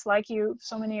folks like you,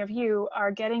 so many of you are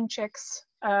getting chicks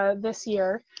this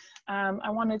year, I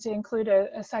wanted to include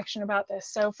a section about this.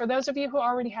 So for those of you who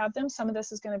already have them, some of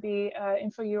this is going to be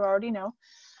info you already know.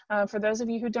 For those of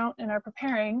you who don't and are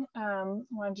preparing, I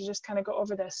wanted to just kind of go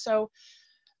over this. So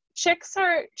chick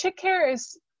care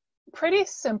is pretty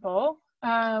simple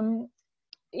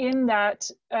in that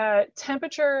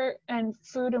temperature and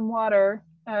food and water.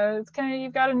 It's kind of,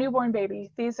 you've got a newborn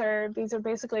baby. Those are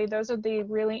the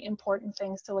really important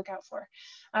things to look out for.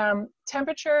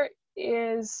 Temperature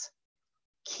is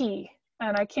key,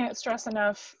 and I can't stress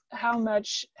enough how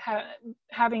much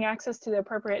having access to the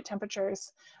appropriate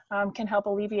temperatures can help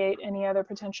alleviate any other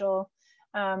potential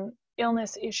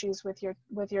illness issues with your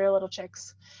little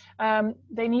chicks.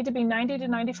 They need to be 90 to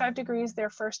 95 degrees their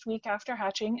first week after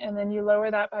hatching, and then you lower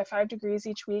that by 5 degrees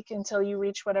each week until you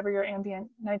reach whatever your ambient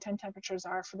nighttime temperatures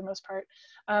are for the most part,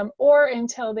 or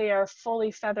until they are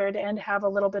fully feathered and have a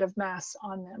little bit of mass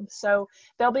on them. So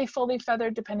they'll be fully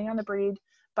feathered, depending on the breed,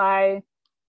 by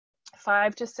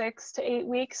 5 to 6 to 8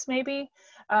 weeks maybe,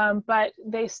 but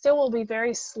they still will be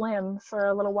very slim for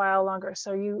a little while longer.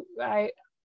 So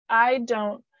I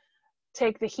don't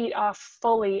take the heat off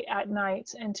fully at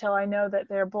night until I know that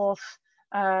they're both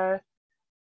that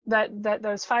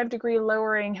those 5 degree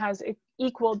lowering has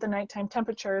equaled the nighttime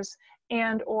temperatures,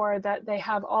 and or that they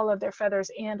have all of their feathers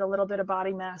and a little bit of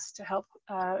body mass to help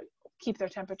keep their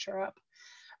temperature up.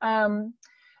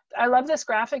 I love this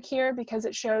graphic here because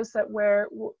it shows that where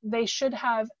they should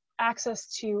have access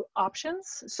to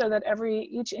options so that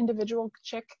each individual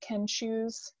chick can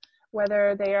choose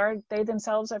whether they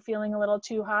themselves are feeling a little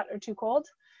too hot or too cold.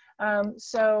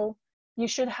 So you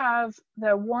should have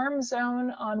the warm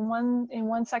zone in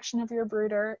one section of your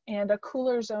brooder and a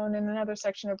cooler zone in another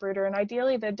section of brooder. And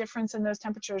ideally the difference in those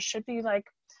temperatures should be like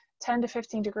 10 to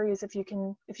 15 degrees if you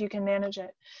can manage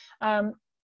it.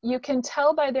 You can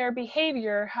tell by their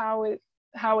behavior how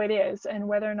it is and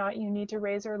whether or not you need to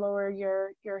raise or lower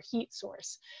your heat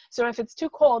source. So if it's too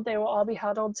cold, they will all be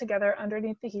huddled together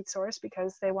underneath the heat source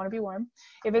because they want to be warm.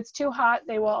 If it's too hot,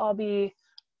 they will all be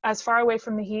as far away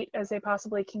from the heat as they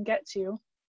possibly can get to.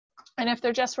 And if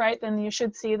they're just right, then you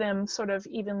should see them sort of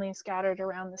evenly scattered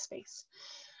around the space.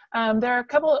 There are a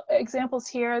couple examples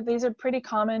here. These are pretty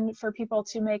common for people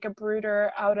to make a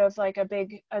brooder out of like a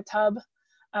tub.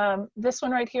 This one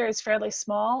right here is fairly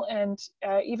small, and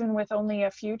even with only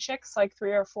a few chicks, like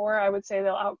 3 or 4, I would say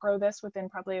they'll outgrow this within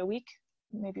probably a week,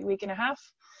 maybe a week and a half.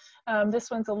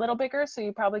 This one's a little bigger, so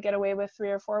you probably get away with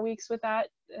 3 or 4 weeks with that,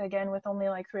 again, with only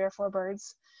like 3 or 4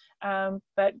 birds.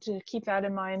 But to keep that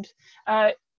in mind.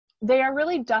 They are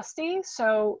really dusty,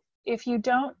 so if you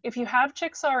have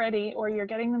chicks already or you're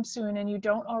getting them soon and you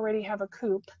don't already have a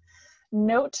coop,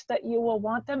 note that you will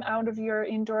want them out of your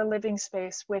indoor living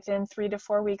space within 3 to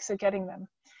 4 weeks of getting them,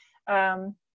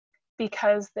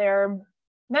 because they're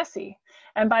messy.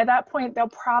 And by that point, they'll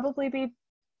probably be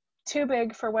too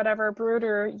big for whatever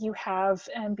brooder you have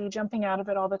and be jumping out of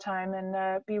it all the time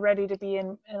and be ready to be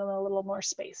in a little more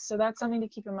space. So that's something to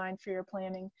keep in mind for your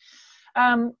planning.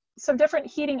 Some different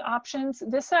heating options.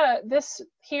 This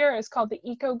here is called the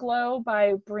Eco Glow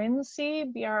by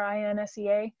Brinsea,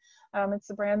 B-R-I-N-S-E-A. It's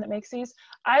the brand that makes these.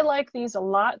 I like these a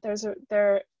lot.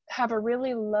 They have a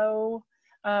really low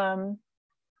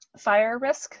fire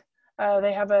risk.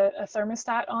 They have a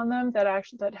thermostat on them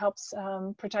that helps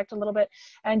protect a little bit,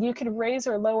 and you can raise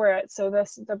or lower it. So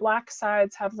the black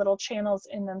sides have little channels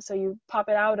in them, so you pop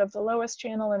it out of the lowest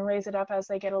channel and raise it up as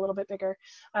they get a little bit bigger.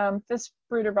 This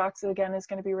brooder box again is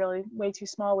going to be really way too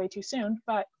small, way too soon,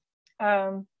 but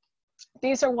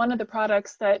these are one of the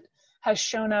products that has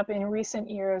shown up in recent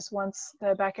years once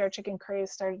the backyard chicken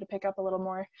craze started to pick up a little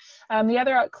more. The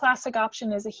other classic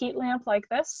option is a heat lamp like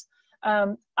this.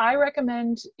 I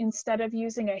recommend, instead of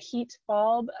using a heat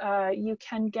bulb, you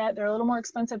can get, they're a little more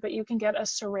expensive, but you can get a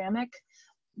ceramic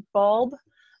bulb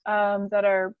that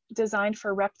are designed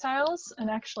for reptiles. And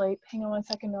actually, hang on one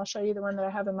second, I'll show you the one that I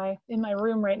have in my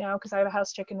room right now because I have a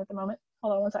house chicken at the moment.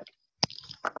 Hold on one second.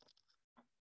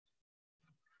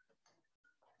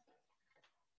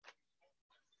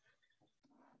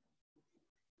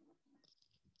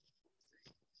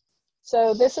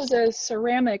 So this is a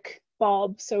ceramic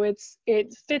bulb, so it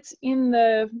fits in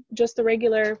just the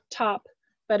regular top,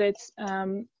 but it's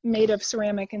made of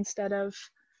ceramic instead of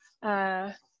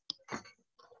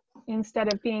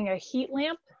being a heat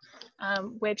lamp,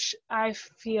 which I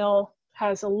feel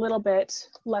has a little bit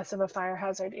less of a fire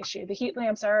hazard issue. The heat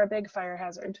lamps are a big fire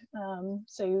hazard,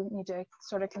 so you need to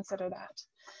sort of consider that.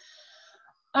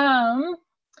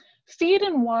 Feed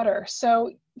and water.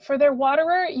 So for their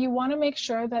waterer, you want to make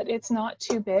sure that it's not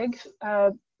too big.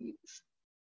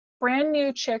 Brand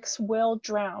new chicks will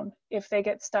drown if they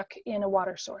get stuck in a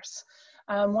water source.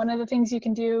 One of the things you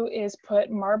can do is put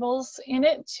marbles in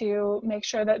it to make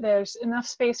sure that there's enough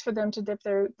space for them to dip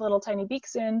their little tiny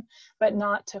beaks in, but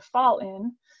not to fall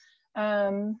in.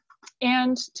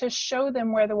 And to show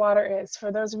them where the water is.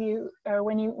 For those of you,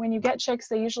 when you get chicks,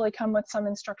 they usually come with some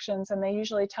instructions, and they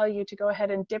usually tell you to go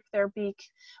ahead and dip their beak,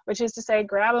 which is to say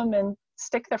grab them and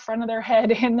stick the front of their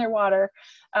head in their water,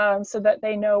 so that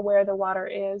they know where the water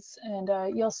is. And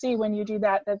you'll see when you do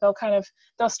that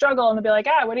they'll struggle and they'll be like,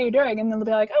 what are you doing? And then they'll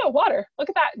be like, oh, water, look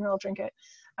at that, and they'll drink it.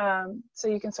 So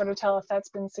you can sort of tell if that's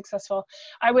been successful.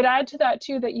 I would add to that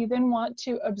too that you then want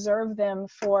to observe them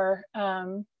for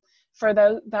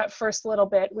that first little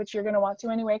bit, which you're going to want to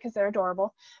anyway because they're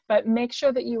adorable, but make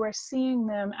sure that you are seeing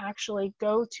them actually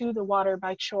go to the water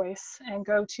by choice and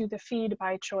go to the feed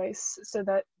by choice, so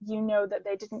that you know that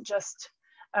they didn't just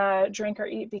drink or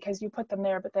eat because you put them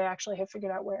there, but they actually have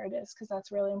figured out where it is, because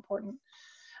that's really important.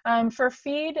 For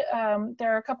feed,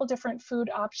 there are a couple different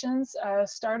food options,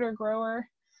 starter, grower,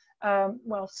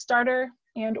 starter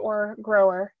and or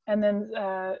grower, and then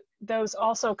those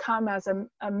also come as a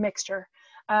mixture.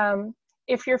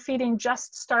 If you're feeding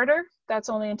just starter, that's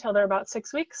only until they're about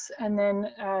 6 weeks. And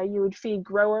then you would feed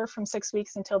grower from 6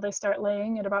 weeks until they start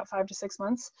laying at about 5 to 6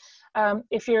 months.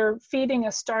 If you're feeding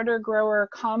a starter grower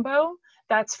combo,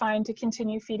 that's fine to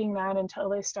continue feeding that until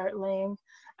they start laying.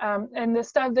 And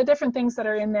the different things that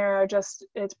are in there are just,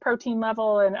 it's protein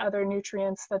level and other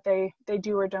nutrients that they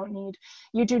do or don't need.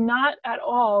 You do not at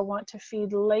all want to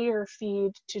feed layer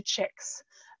feed to chicks,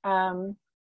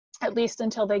 at least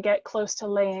until they get close to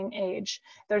laying age.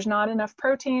 There's not enough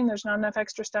protein, there's not enough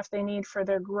extra stuff they need for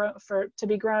to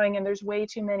be growing, and there's way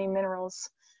too many minerals,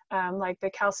 like the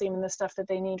calcium and the stuff that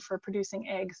they need for producing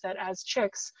eggs that as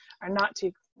chicks are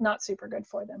not super good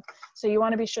for them. So you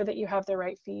want to be sure that you have the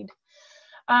right feed.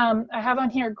 I have on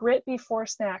here grit before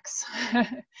snacks.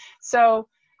 So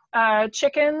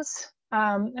chickens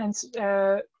and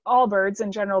all birds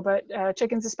in general, but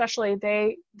chickens especially,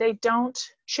 they don't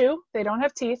chew, they don't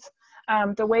have teeth.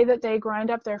 The way that they grind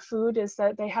up their food is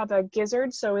that they have a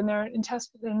gizzard. So in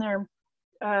their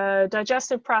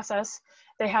digestive process,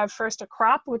 they have first a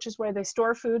crop, which is where they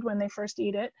store food when they first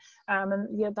eat it,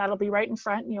 and that'll be right in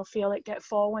front, and you'll feel it get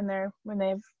full when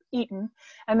they've eaten.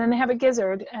 And then they have a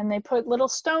gizzard, and they put little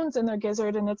stones in their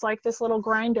gizzard, and it's like this little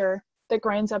grinder that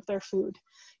grinds up their food.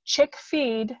 Chick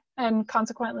feed, and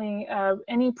consequently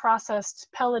any processed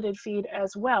pelleted feed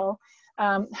as well,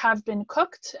 have been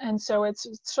cooked, and so it's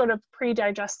sort of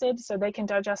pre-digested, so they can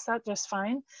digest that just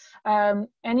fine.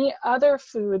 Any other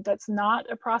food that's not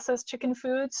a processed chicken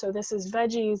food, so this is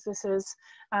veggies, this is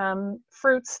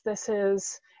fruits, this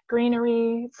is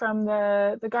greenery from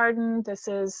the garden, this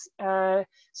is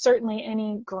certainly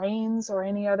any grains or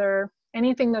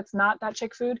anything that's not that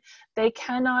chick food, they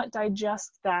cannot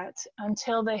digest that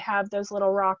until they have those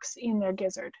little rocks in their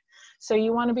gizzard. So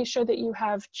you want to be sure that you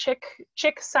have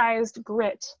chick-sized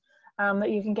grit that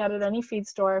you can get at any feed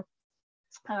store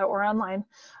or online,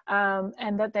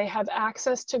 and that they have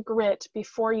access to grit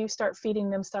before you start feeding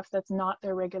them stuff that's not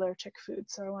their regular chick food.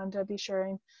 So I wanted to be sure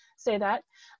and say that.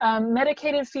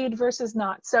 Medicated feed versus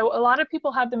not. So a lot of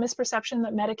people have the misperception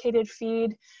that medicated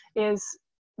feed is,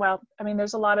 well, I mean,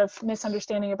 there's a lot of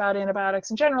misunderstanding about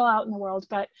antibiotics in general out in the world,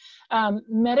 but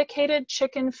medicated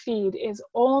chicken feed is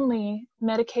only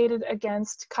medicated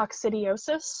against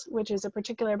coccidiosis, which is a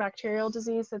particular bacterial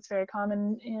disease that's very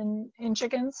common in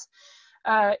chickens.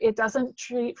 It doesn't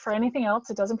treat for anything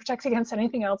else. It doesn't protect against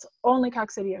anything else, only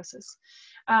coccidiosis.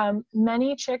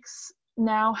 Many chicks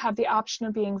now have the option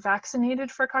of being vaccinated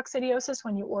for coccidiosis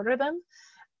when you order them.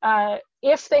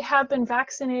 If they have been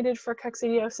vaccinated for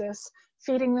coccidiosis,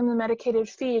 feeding them the medicated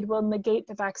feed will negate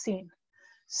the vaccine.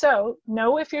 So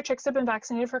know if your chicks have been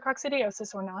vaccinated for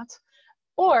coccidiosis or not,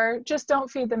 or just don't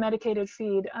feed the medicated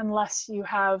feed unless you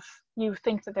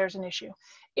think that there's an issue.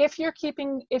 If your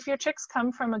chicks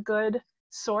come from a good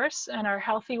source and are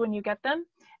healthy when you get them,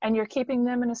 and you're keeping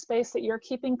them in a space that you're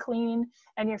keeping clean,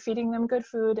 and you're feeding them good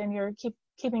food, and you're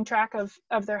keeping track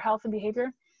of their health and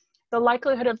behavior, the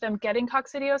likelihood of them getting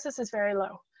coccidiosis is very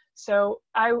low. So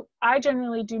I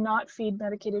generally do not feed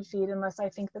medicated feed unless I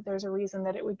think that there's a reason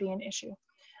that it would be an issue.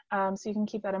 So you can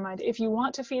keep that in mind. If you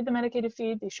want to feed the medicated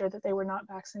feed, be sure that they were not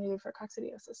vaccinated for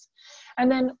coccidiosis.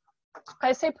 And then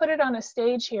I say put it on a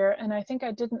stage here, and I think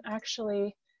I didn't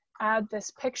actually add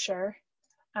this picture,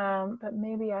 but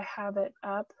maybe I have it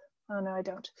up. Oh, no, I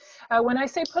don't. When I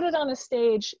say put it on a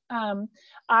stage,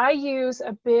 I use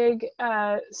a big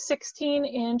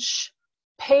 16-inch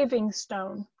paving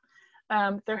stone.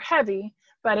 They're heavy,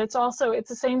 but it's the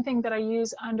same thing that I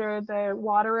use under the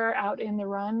waterer out in the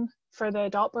run for the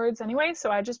adult birds anyway.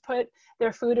 So I just put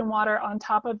their food and water on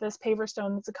top of this paver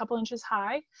stone that's a couple inches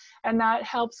high, and that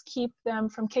helps keep them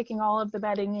from kicking all of the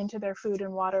bedding into their food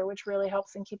and water, which really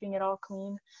helps in keeping it all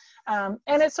clean. And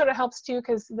it sort of helps too,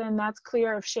 because then that's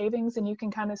clear of shavings, and you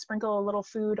can kind of sprinkle a little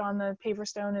food on the paver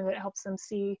stone, and it helps them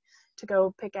see to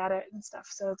go pick at it and stuff.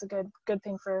 So it's a good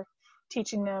thing for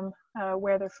teaching them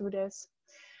where their food is.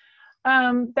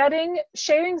 Bedding,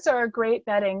 shavings are a great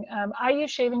bedding. I use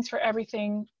shavings for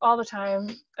everything all the time,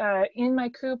 in my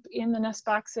coop, in the nest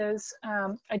boxes.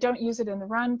 I don't use it in the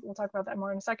run. We'll talk about that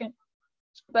more in a second,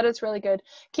 but it's really good.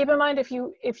 Keep in mind, if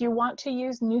you want to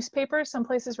use newspaper, some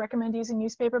places recommend using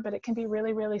newspaper, but it can be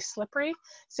really, really slippery.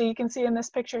 So you can see in this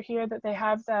picture here that they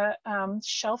have the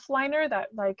shelf liner, that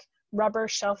like rubber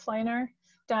shelf liner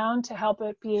down to help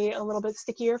it be a little bit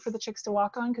stickier for the chicks to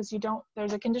walk on, because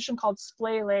there's a condition called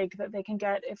splay leg that they can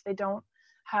get if they don't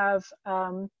have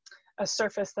a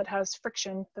surface that has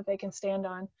friction that they can stand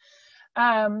on.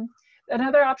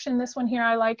 Another option, this one here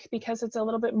I like because it's a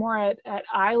little bit more at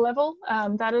eye level.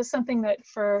 That is something that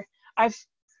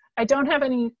I don't have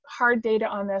any hard data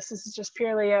on this. This is just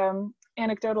purely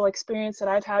anecdotal experience that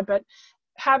I've had, but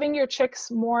having your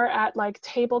chicks more at like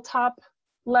tabletop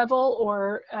level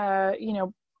or, you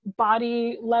know,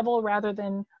 body level rather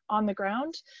than on the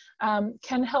ground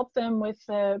can help them with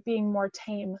being more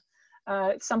tame.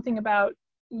 It's something about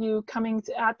you coming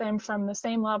at them from the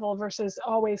same level versus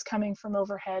always coming from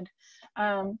overhead.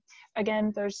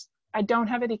 Again, I don't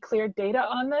have any clear data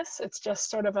on this. It's just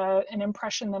sort of an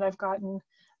impression that I've gotten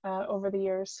over the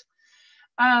years.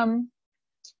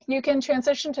 You can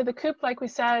transition to the coop, like we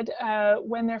said,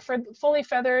 when they're fully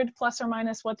feathered, plus or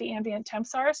minus what the ambient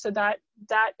temps are. So that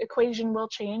equation will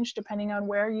change depending on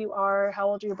where you are, how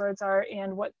old your birds are,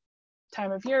 and what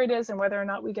time of year it is, and whether or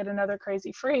not we get another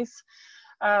crazy freeze.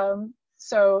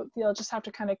 So you'll just have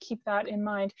to kind of keep that in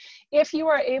mind. If you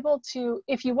are able to,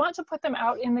 if you want to put them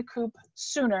out in the coop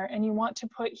sooner and you want to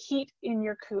put heat in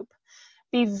your coop,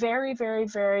 be very, very,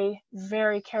 very,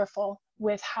 very careful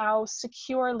with how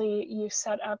securely you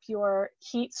set up your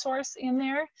heat source in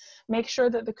there. Make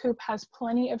sure that the coop has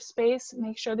plenty of space.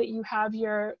 Make sure that you have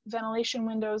your ventilation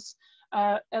windows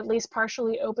at least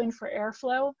partially open for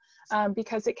airflow,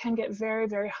 because it can get very,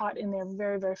 very hot in there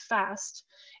very, very fast.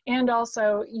 And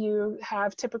also you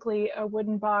have typically a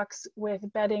wooden box with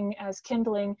bedding as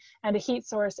kindling and a heat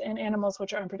source and animals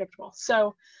which are unpredictable.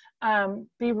 So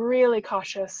be really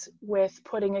cautious with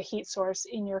putting a heat source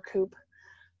in your coop,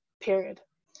 period.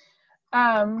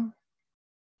 Other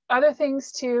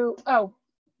things to,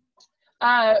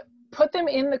 put them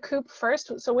in the coop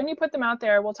first. So when you put them out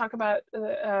there, we'll talk about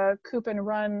the coop and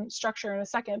run structure in a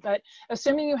second, but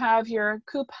assuming you have your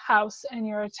coop house and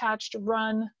your attached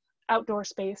run outdoor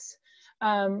space,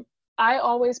 I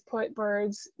always put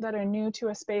birds that are new to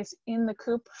a space in the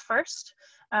coop first.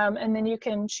 And then you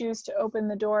can choose to open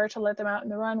the door to let them out in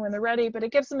the run when they're ready, but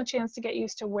it gives them a chance to get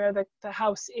used to where the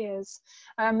house is.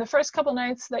 The first couple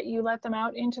nights that you let them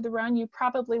out into the run, you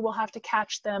probably will have to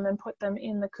catch them and put them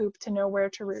in the coop to know where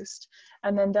to roost.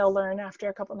 And then they'll learn after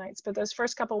a couple nights. But those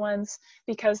first couple ones,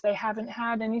 because they haven't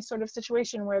had any sort of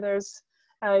situation where there's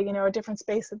you know, a different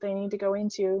space that they need to go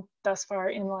into thus far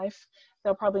in life,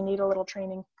 they'll probably need a little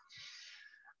training.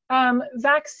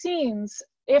 Vaccines.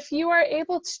 If you are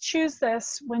able to choose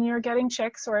this when you're getting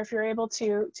chicks, or if you're able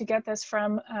to get this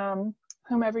from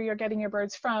whomever you're getting your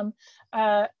birds from,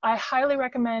 I highly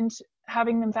recommend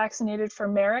having them vaccinated for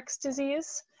Marek's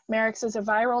disease. Marek's is a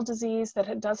viral disease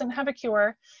that doesn't have a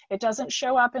cure. It doesn't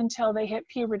show up until they hit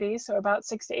puberty, so about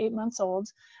 6 to 8 months old.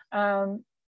 And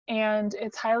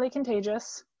it's highly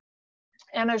contagious.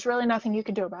 And there's really nothing you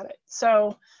can do about it.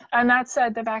 So, and that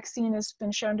said, the vaccine has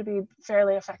been shown to be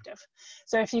fairly effective.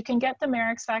 So if you can get the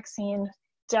Marek's vaccine,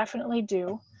 definitely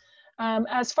do.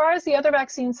 As far as the other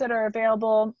vaccines that are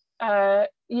available,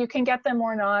 you can get them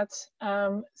or not.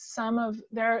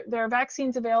 There are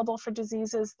vaccines available for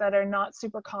diseases that are not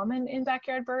super common in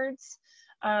backyard birds.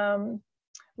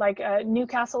 Like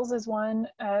Newcastle's is one.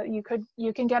 You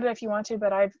can get it if you want to,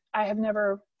 but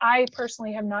I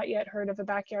personally have not yet heard of a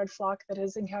backyard flock that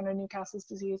has encountered Newcastle's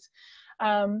disease.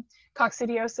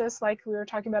 Coccidiosis, like we were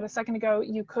talking about a second ago,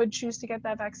 you could choose to get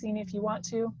that vaccine if you want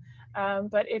to,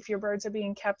 but if your birds are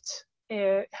being kept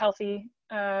healthy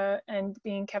and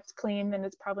being kept clean, then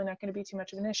it's probably not going to be too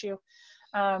much of an issue.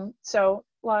 So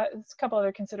it's a couple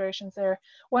other considerations there.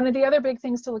 One of the other big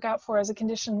things to look out for is a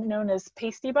condition known as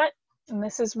pasty butt. And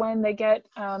this is when they get,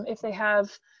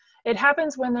 it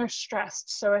happens when they're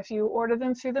stressed. So if you order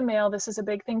them through the mail, this is a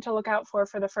big thing to look out for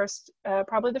the first,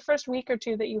 probably the first week or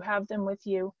two that you have them with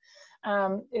you,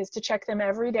 is to check them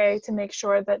every day to make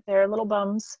sure that their little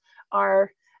bums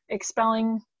are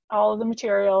expelling all of the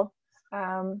material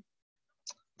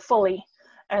fully,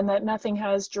 and that nothing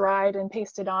has dried and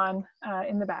pasted on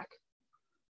in the back.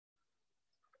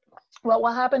 What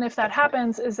will happen if that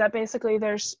happens is that basically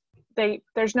there's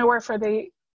nowhere for the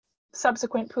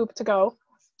subsequent poop to go.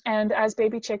 And as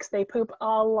baby chicks, they poop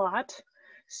a lot.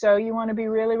 So you want to be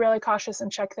really, really cautious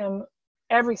and check them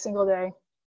every single day.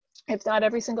 If not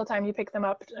every single time you pick them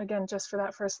up, again, just for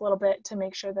that first little bit to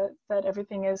make sure that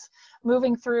everything is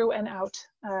moving through and out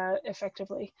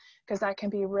effectively, because that can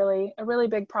be a really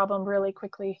big problem really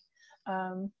quickly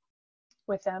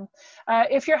with them.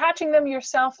 If you're hatching them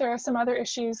yourself, there are some other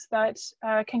issues that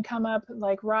can come up,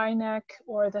 like wry neck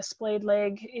or the splayed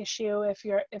leg issue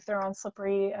if they're on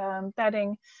slippery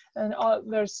bedding, and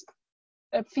there's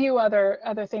a few other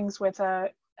things with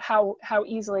how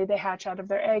easily they hatch out of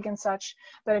their egg and such.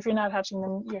 But if you're not hatching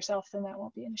them yourself, then that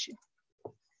won't be an issue.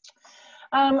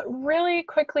 Really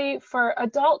quickly, for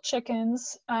adult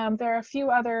chickens, there are a few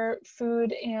other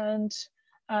food and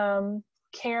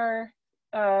care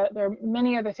there are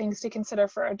many other things to consider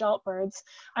for adult birds.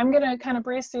 I'm going to kind of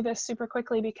breeze through this super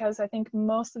quickly because I think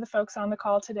most of the folks on the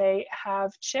call today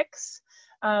have chicks.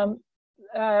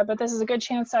 But this is a good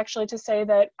chance actually to say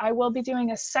that I will be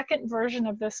doing a second version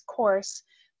of this course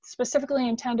specifically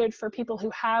intended for people who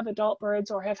have adult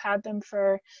birds or have had them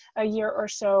for a year or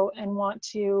so and want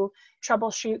to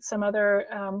troubleshoot some other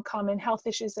common health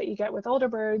issues that you get with older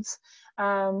birds,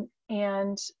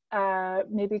 and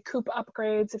maybe coop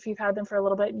upgrades if you've had them for a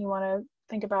little bit and you want to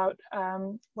think about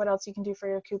what else you can do for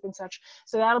your coop and such.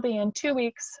 So that'll be in 2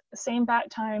 weeks, same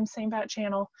bat time, same bat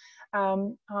channel,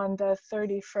 on the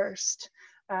 31st.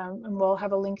 And we'll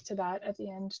have a link to that at the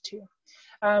end too.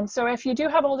 So if you do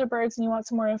have older birds and you want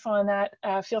some more info on that,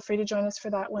 feel free to join us for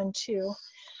that one too.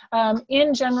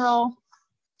 In general,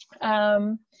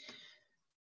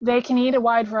 they can eat a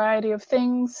wide variety of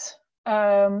things.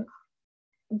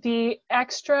 The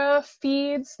extra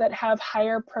feeds that have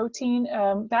higher protein,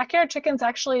 backyard chickens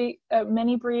actually,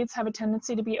 many breeds have a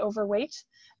tendency to be overweight.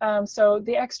 So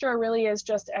the extra really is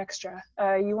just extra.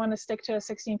 You want to stick to a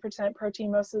 16%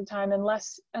 protein most of the time,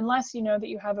 unless you know that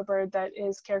you have a bird that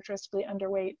is characteristically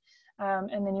underweight.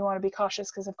 And then you want to be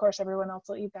cautious because of course everyone else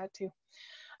will eat that too.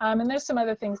 And there's some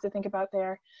other things to think about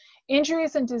there.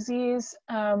 Injuries and disease,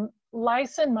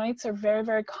 lice and mites are very,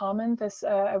 very common. This,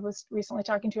 I was recently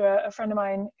talking to a friend of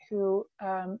mine who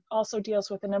also deals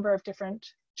with a number of different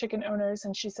chicken owners,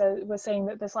 and she was saying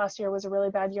that this last year was a really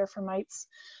bad year for mites.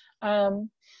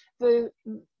 The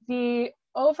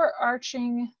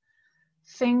overarching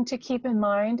thing to keep in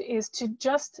mind is to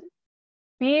just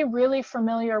be really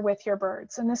familiar with your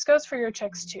birds. And this goes for your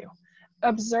chicks too.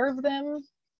 Observe them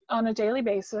on a daily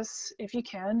basis, if you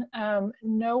can.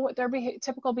 Know what their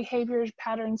typical behavior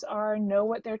patterns are, know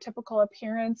what their typical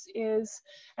appearance is,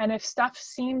 and if stuff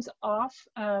seems off,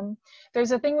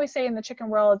 there's a thing we say in the chicken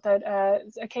world that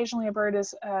occasionally a bird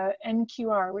is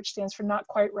NQR, which stands for not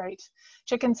quite right.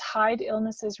 Chickens hide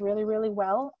illnesses really, really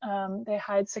well. They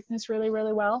hide sickness really,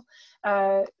 really well,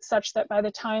 such that by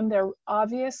the time they're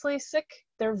obviously sick,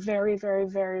 they're very, very,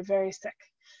 very, very sick.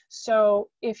 So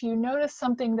if you notice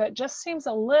something that just seems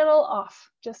a little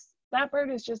off, just that bird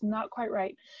is just not quite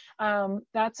right,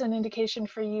 that's an indication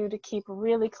for you to keep a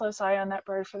really close eye on that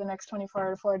bird for the next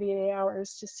 24 to 48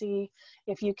 hours to see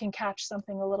if you can catch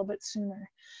something a little bit sooner.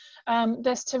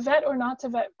 This to vet or not to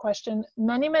vet question,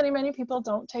 many, many, many people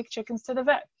don't take chickens to the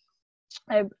vet.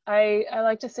 I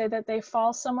like to say that they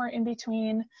fall somewhere in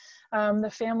between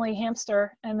the family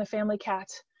hamster and the family cat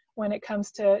when it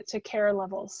comes to care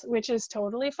levels, which is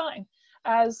totally fine.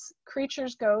 As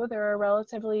creatures go, they're a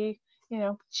relatively,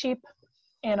 cheap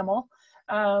animal,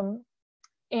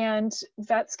 and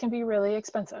vets can be really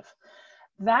expensive.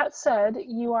 That said,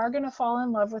 you are going to fall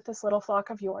in love with this little flock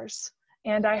of yours,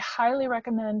 and I highly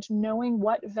recommend knowing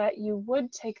what vet you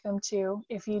would take them to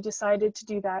if you decided to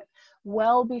do that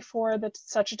well before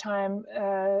such a time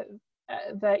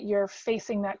that you're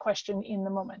facing that question in the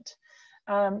moment.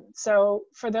 So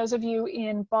for those of you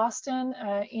in Boston,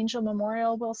 Angel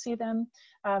Memorial will see them,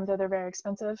 though they're very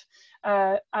expensive.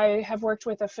 I have worked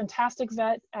with a fantastic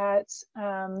vet at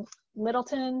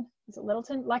Lexington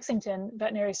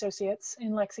Veterinary Associates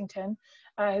in Lexington.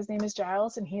 His name is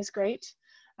Giles, and he's great.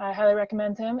 I highly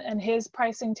recommend him, and his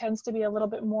pricing tends to be a little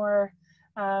bit more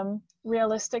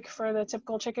realistic for the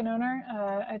typical chicken owner,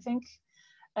 I think.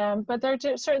 But there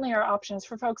certainly are options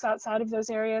for folks outside of those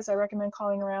areas. I recommend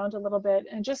calling around a little bit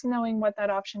and just knowing what that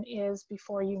option is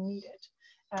before you need it,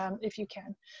 if you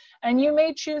can. And you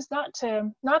may choose not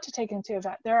to take them to a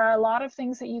vet. There are a lot of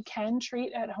things that you can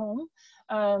treat at home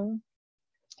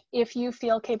if you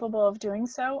feel capable of doing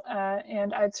so.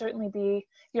 And I'd certainly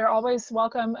you're always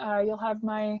welcome. You'll have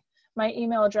my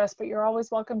email address, but you're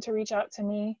always welcome to reach out to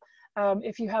me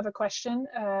if you have a question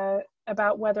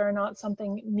about whether or not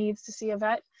something needs to see a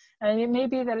vet. And it may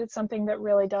be that it's something that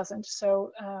really doesn't.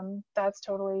 So that's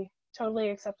totally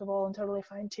acceptable and totally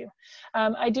fine too.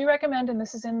 I do recommend, and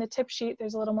this is in the tip sheet,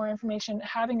 there's a little more information,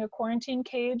 having a quarantine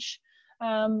cage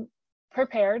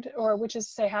prepared, or which is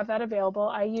to say have that available.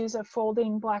 I use a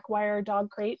folding black wire dog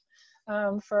crate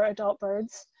for adult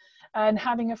birds, and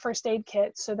having a first aid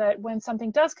kit so that when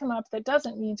something does come up that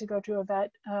doesn't need to go to a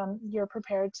vet, you're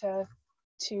prepared to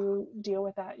deal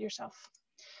with that yourself.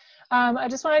 I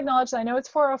just want to acknowledge that I know it's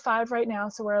 4:05 right now,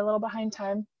 so we're a little behind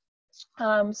time.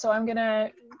 So I'm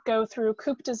gonna go through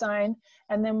coop design,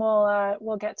 and then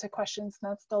we'll get to questions,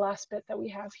 and that's the last bit that we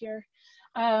have here.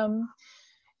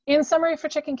 In summary for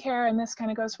chicken care, and this kind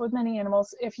of goes with many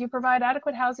animals, if you provide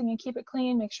adequate housing and keep it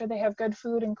clean, make sure they have good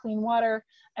food and clean water,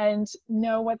 and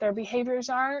know what their behaviors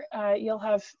are, you'll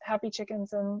have happy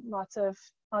chickens and lots of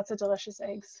delicious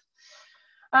eggs.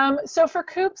 So for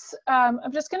coops,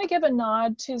 I'm just going to give a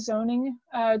nod to zoning.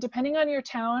 Depending on your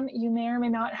town, you may or may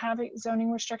not have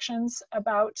zoning restrictions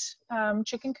about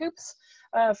chicken coops.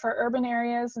 For urban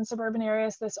areas and suburban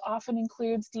areas, this often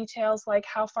includes details like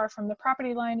how far from the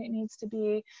property line it needs to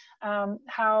be,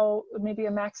 how maybe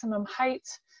a maximum height,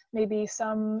 maybe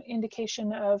some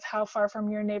indication of how far from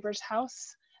your neighbor's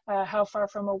house. How far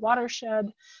from a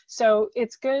watershed. So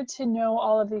it's good to know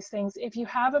all of these things. If you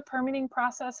have a permitting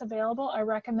process available, I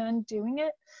recommend doing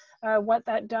it. What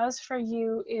that does for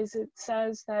you is it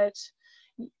says that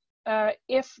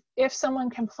if someone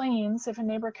complains, if a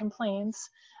neighbor complains,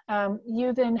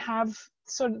 you then have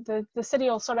sort of the city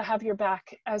will sort of have your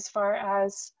back as far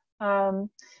as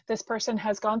this person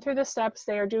has gone through the steps,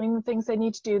 they are doing the things they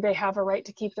need to do, they have a right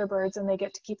to keep their birds and they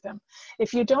get to keep them.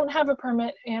 If you don't have a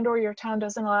permit and or your town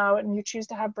doesn't allow it and you choose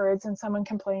to have birds and someone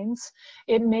complains,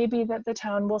 it may be that the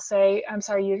town will say, I'm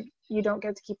sorry, you don't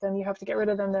get to keep them, you have to get rid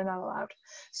of them, they're not allowed.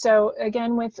 So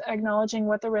again, with acknowledging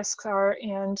what the risks are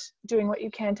and doing what you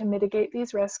can to mitigate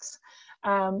these risks.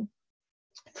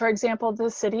 For example, the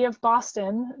city of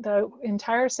Boston, the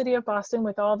entire city of Boston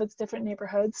with all of its different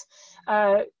neighborhoods,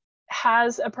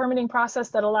 has a permitting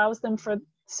process that allows them for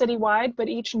citywide, but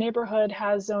each neighborhood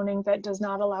has zoning that does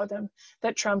not allow them,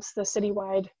 that trumps the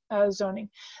citywide zoning.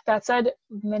 That said,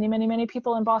 many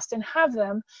people in Boston have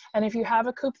them, and if you have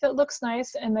a coop that looks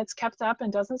nice and that's kept up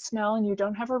and doesn't smell, and you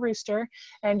don't have a rooster,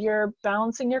 and you're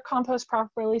balancing your compost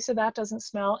properly so that doesn't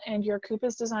smell, and your coop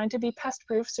is designed to be pest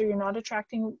proof so you're not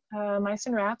attracting mice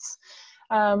and rats,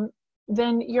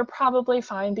 then you're probably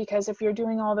fine, because if you're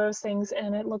doing all those things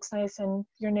and it looks nice and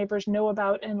your neighbors know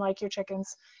about and like your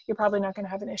chickens, you're probably not going to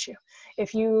have an issue.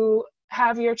 If you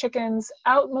have your chickens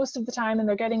out most of the time and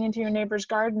they're getting into your neighbor's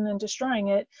garden and destroying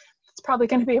it, it's probably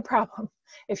going to be a problem.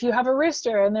 If you have a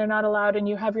rooster and they're not allowed and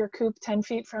you have your coop 10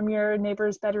 feet from your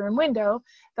neighbor's bedroom window,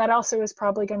 that also is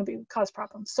probably going to cause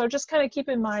problems. So just kind of keep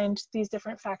in mind these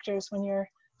different factors when you're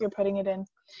putting it in.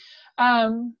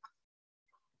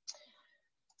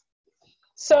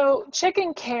 So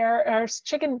chicken care, or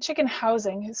chicken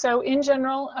housing. So in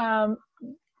general,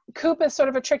 coop is sort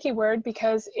of a tricky word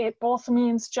because it both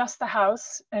means just the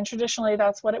house, and traditionally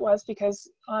that's what it was, because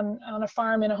on a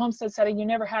farm in a homestead setting, you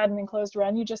never had an enclosed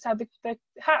run, you just had the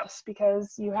house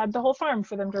because you had the whole farm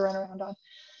for them to run around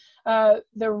on.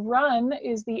 The run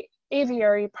is the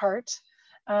aviary part,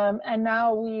 and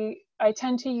now I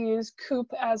tend to use coop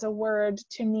as a word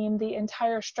to mean the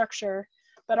entire structure,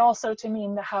 but also to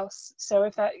mean the house. So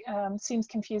if that seems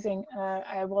confusing,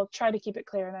 I will try to keep it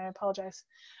clear, and I apologize.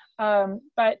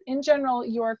 But in general,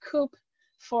 your coop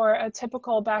for a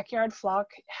typical backyard flock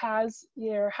has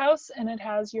your house and it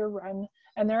has your run,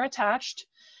 and they're attached,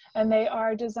 and they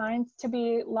are designed to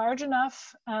be large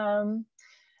enough,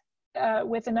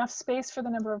 with enough space for the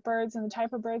number of birds and the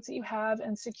type of birds that you have,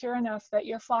 and secure enough that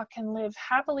your flock can live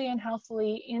happily and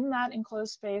healthily in that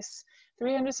enclosed space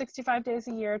 365 days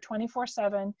a year,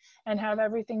 24/7, and have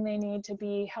everything they need to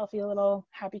be healthy little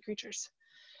happy creatures.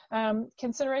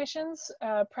 Considerations,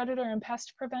 predator and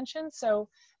pest prevention. So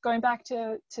going back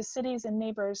to cities and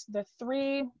neighbors, the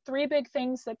three big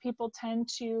things that people tend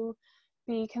to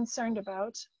be concerned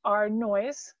about are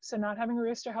noise. So not having a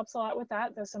rooster helps a lot with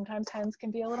that, though sometimes hens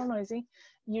can be a little noisy,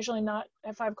 usually not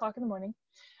at 5 o'clock in the morning.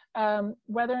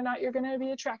 Whether or not you're going to be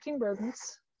attracting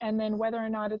rodents, and then whether or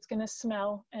not it's going to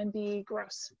smell and be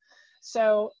gross.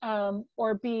 So,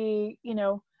 or be,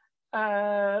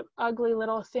 ugly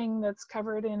little thing that's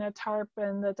covered in a tarp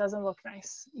and that doesn't look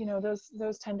nice.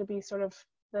 Those tend to be sort of,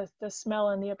 the smell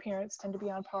and the appearance tend to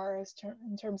be on par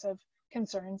in terms of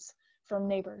concerns from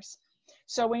neighbors.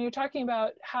 So when you're talking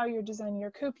about how you're designing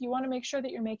your coop, you want to make sure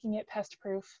that you're making it pest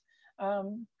proof.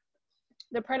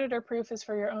 The predator proof is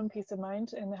for your own peace of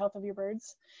mind and the health of your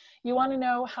birds. You want to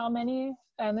know how many,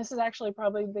 and this is actually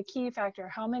probably the key factor,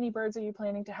 how many birds are you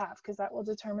planning to have, because that will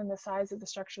determine the size of the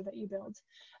structure that you build.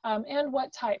 And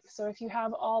what type. So if you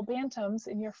have all bantams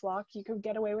in your flock, you could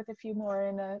get away with a few more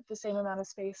in the same amount of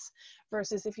space,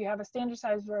 versus if you have a standard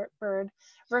sized bird,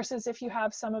 versus if you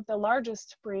have some of the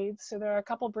largest breeds. So there are a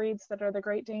couple breeds that are the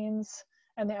Great Danes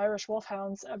and the Irish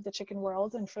Wolfhounds of the chicken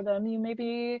world, and for them you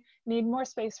maybe need more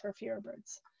space for fewer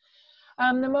birds.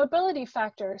 The mobility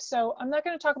factor. So I'm not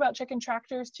going to talk about chicken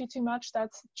tractors too much.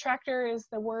 Tractor is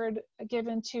the word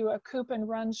given to a coop and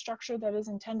run structure that is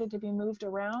intended to be moved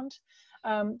around.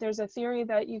 There's a theory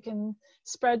that you can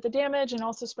spread the damage and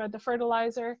also spread the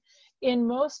fertilizer. In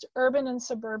most urban and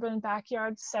suburban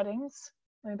backyard settings,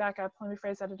 let me back up, let me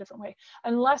phrase that a different way.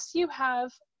 Unless you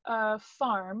have a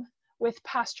farm with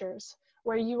pastures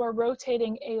where you are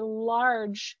rotating a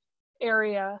large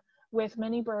area with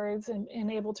many birds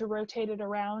and able to rotate it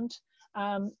around,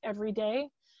 every day.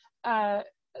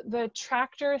 The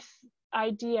tractor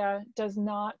idea does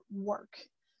not work.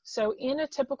 So in a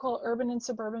typical urban and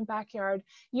suburban backyard,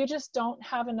 you just don't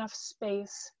have enough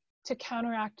space to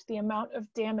counteract the amount of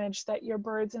damage that your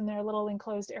birds in their little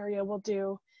enclosed area will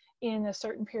do in a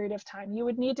certain period of time. You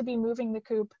would need to be moving the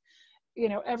coop, you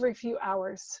know, every few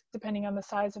hours, depending on the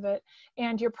size of it.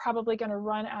 And you're probably going to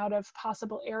run out of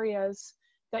possible areas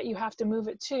that you have to move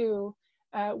it to,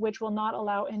 which will not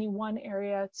allow any one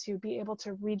area to be able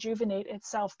to rejuvenate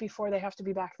itself before they have to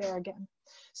be back there again.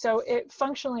 So it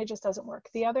functionally just doesn't work.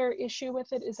 The other issue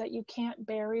with it is that you can't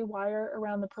bury wire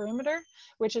around the perimeter,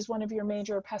 which is one of your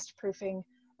major pest proofing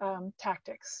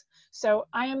tactics. So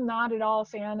I am not at all a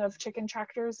fan of chicken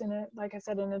tractors in a, like I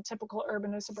said, in a typical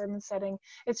urban or suburban setting.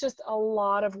 It's just a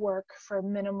lot of work for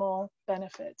minimal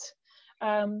benefit.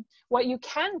 What you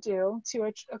can do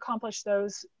to accomplish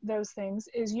those things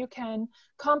is you can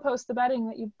compost the bedding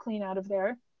that you clean out of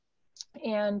there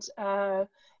and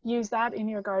use that in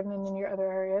your garden and in your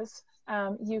other areas.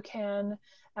 You can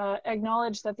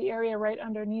acknowledge that the area right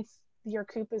underneath your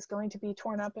coop is going to be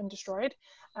torn up and destroyed,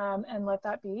 and let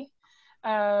that be.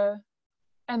 And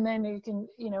then you can,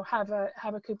 you know, have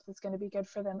a coop that's going to be good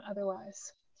for them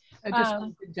otherwise. I just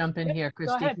want to jump in here,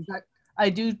 Khrysti. Go ahead. I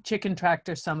do chicken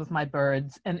tractor some of my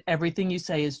birds, and everything you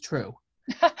say is true.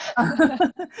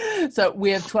 So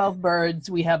we have 12 birds.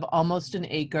 We have almost an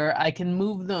acre. I can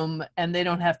move them and they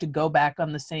don't have to go back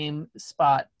on the same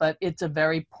spot, but it's a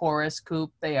very porous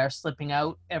coop. They are slipping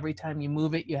out every time you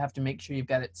move it. You have to make sure you've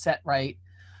got it set right.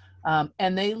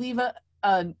 And they leave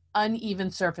an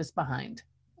uneven surface behind.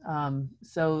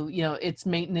 So, you know, it's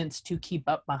maintenance to keep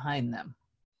up behind them.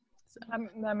 So.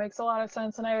 That makes a lot of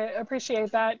sense. And I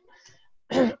appreciate that.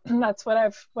 That's what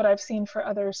I've seen for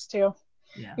others too.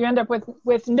 Yeah. You end up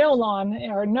with no lawn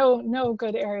or no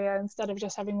good area instead of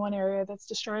just having one area that's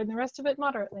destroyed and the rest of it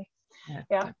moderately.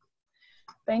 Yeah.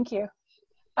 Thank you.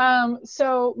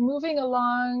 So moving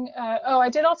along, I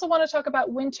did also want to talk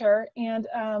about winter and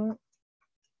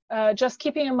just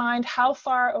keeping in mind how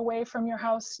far away from your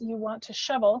house you want to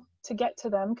shovel to get to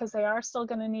them, because they are still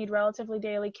going to need relatively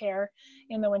daily care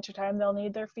in the wintertime. They'll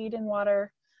need their feed and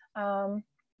water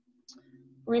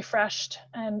refreshed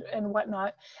and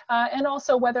whatnot, and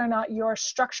also whether or not your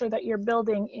structure that you're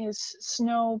building is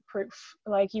snow proof.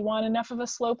 Like, you want enough of a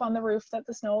slope on the roof that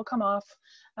the snow will come off,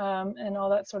 and all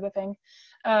that sort of thing.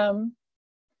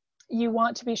 You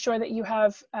want to be sure that you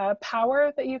have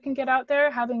power that you can get out there.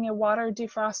 Having a water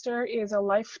defroster is a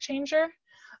life changer.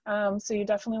 So you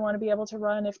definitely want to be able to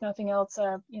run, if nothing else,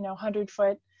 a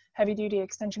 100-foot heavy-duty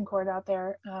extension cord out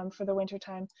there for the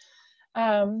wintertime.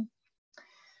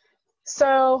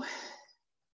 So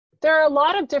there are a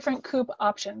lot of different coop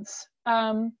options.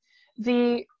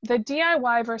 The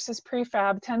DIY versus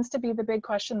prefab tends to be the big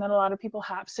question that a lot of people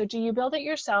have. So do you build it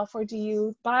yourself, or do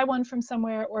you buy one from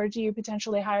somewhere, or do you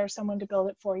potentially hire someone to build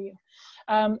it for you?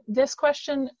 This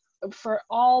question for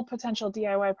all potential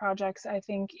DIY projects, I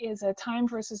think, is a time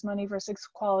versus money versus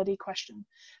quality question.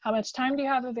 How much time do you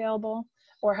have available,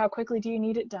 or how quickly do you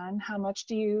need it done? How much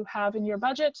do you have in your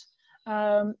budget?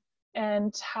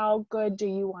 And how good do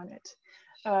you want it?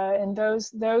 And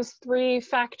those three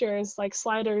factors, like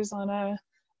sliders on a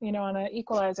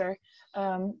equalizer,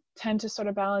 tend to sort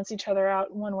of balance each other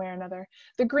out one way or another.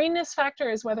 The greenness factor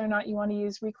is whether or not you want to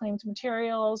use reclaimed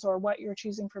materials, or what you're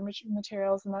choosing for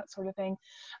materials and that sort of thing.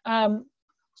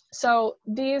 So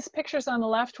these pictures on the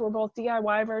left were both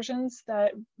DIY versions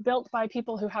that built by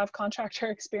people who have contractor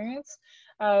experience.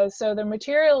 So the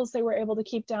materials they were able to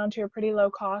keep down to a pretty low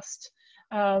cost,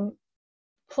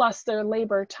 plus their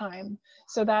labor time.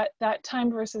 So that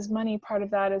time versus money part of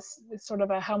that is sort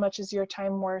of a how much is your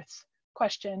time worth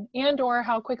question, and or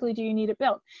how quickly do you need it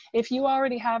built. If you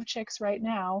already have chicks right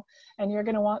now and you're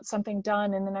going to want something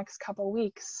done in the next couple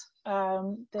weeks,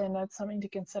 then that's something to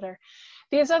consider.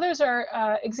 These others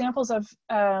are examples of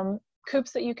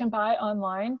coops that you can buy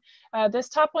online. This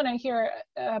top one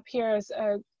up here is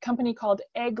a company called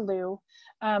Eggloo.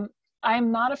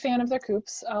 I'm not a fan of their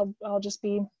coops. I'll just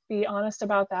be honest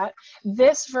about that.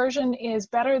 This version is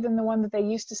better than the one that they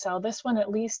used to sell. This one at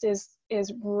least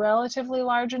is relatively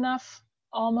large enough,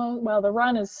 almost, well, the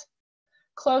run is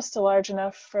close to large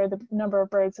enough for the number of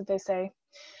birds that they say.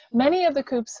 Many of the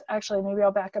coops, actually, maybe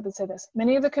I'll back up and say this.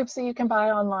 Many of the coops that you can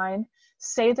buy online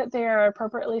say that they are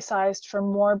appropriately sized for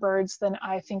more birds than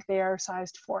I think they are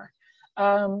sized for.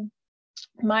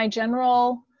 My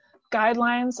general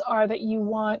guidelines are that you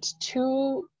want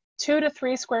 2 to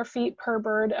 3 square feet per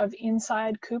bird of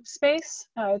inside coop space,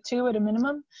 2 at a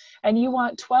minimum, and you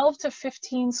want 12 to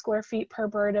 15 square feet per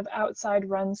bird of outside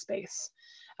run space.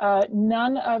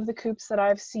 None of the coops that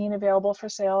I've seen available for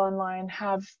sale online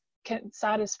can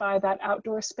satisfy that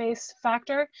outdoor space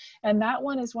factor. And that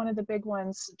one is one of the big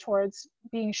ones towards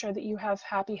being sure that you have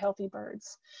happy, healthy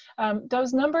birds.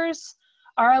 Those numbers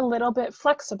are a little bit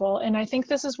flexible. And I think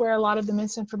this is where a lot of the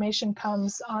misinformation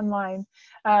comes online.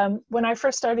 When I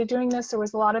first started doing this, there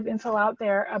was a lot of info out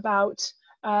there about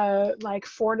like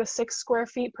 4 to 6 square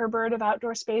feet per bird of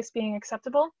outdoor space being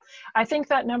acceptable. I think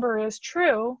that number is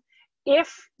true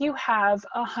if you have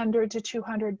 100 to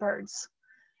 200 birds.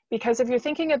 Because if you're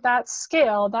thinking at that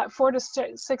scale, that 4 to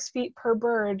 6 feet per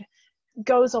bird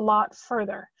goes a lot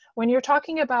further. When you're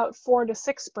talking about 4 to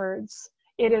 6 birds,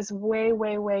 it is way,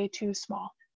 way, way too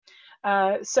small.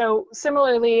 So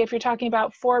similarly, if you're talking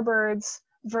about 4 birds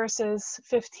versus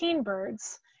 15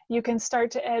 birds, you can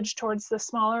start to edge towards the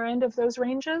smaller end of those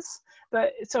ranges.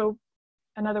 But so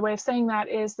another way of saying that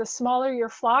is the smaller your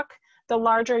flock, the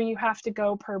larger you have to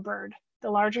go per bird. The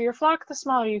larger your flock, the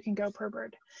smaller you can go per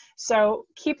bird. So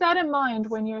keep that in mind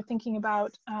when you're thinking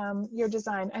about your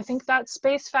design. I think that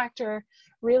space factor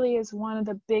really is one of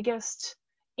the biggest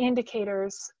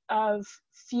indicators of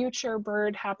future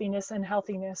bird happiness and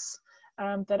healthiness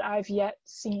that I've yet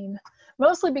seen,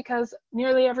 mostly because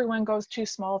nearly everyone goes too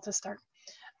small to start.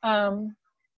 And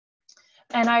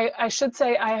I should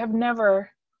say I have never,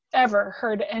 ever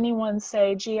heard anyone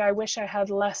say, gee, I wish I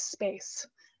had less space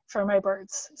for my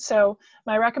birds. So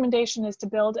my recommendation is to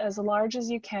build as large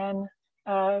as you can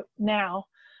now,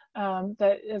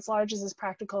 that as large as is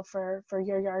practical for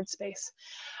your yard space.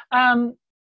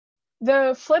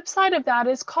 The flip side of that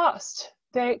is cost.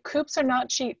 The coops are not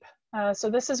cheap. So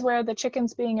this is where the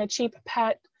chickens being a cheap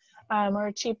pet or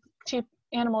a cheap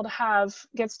animal to have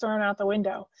gets thrown out the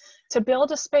window. To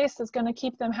build a space that's going to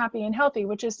keep them happy and healthy,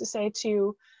 which is to say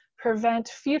to prevent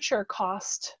future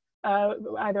cost,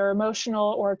 either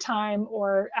emotional or time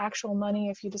or actual money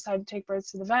if you decide to take birds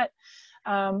to the vet,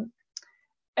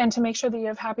 and to make sure that you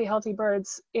have happy, healthy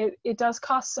birds, it does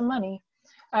cost some money.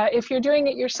 If you're doing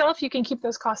it yourself, you can keep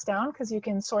those costs down because you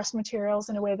can source materials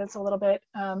in a way that's a little bit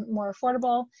more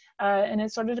affordable. And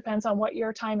it sort of depends on what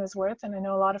your time is worth. And I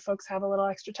know a lot of folks have a little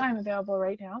extra time available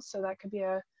right now, so that could be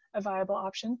a viable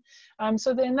option.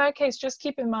 So in that case, just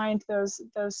keep in mind those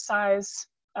size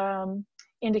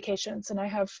indications. And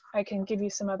I can give you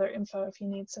some other info if you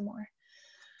need some more.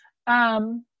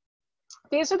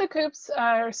 These are the coops,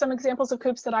 or some examples of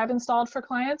coops that I've installed for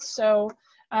clients. So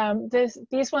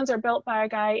these ones are built by a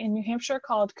guy in New Hampshire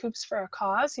called Coops for a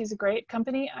Cause. He's a great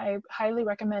company. I highly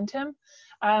recommend him.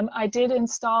 I did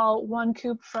install one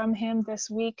coop from him this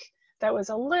week that was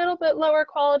a little bit lower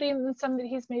quality than some that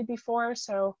he's made before.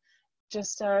 So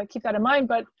just keep that in mind.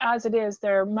 But as it is,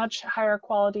 they're much higher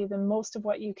quality than most of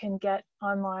what you can get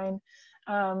online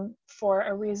for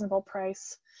a reasonable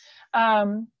price.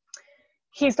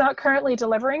 He's not currently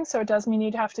delivering, so it does mean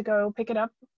you'd have to go pick it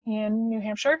up in New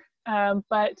Hampshire.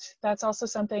 But that's also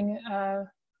something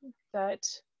that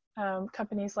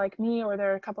companies like me, or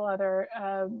there are a couple other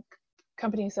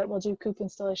companies that will do coop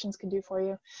installations, can do for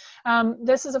you.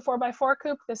 This is a 4x4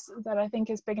 coop that I think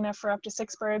is big enough for up to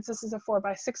 6 birds. This is a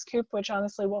 4x6 coop, which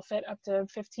honestly will fit up to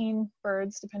 15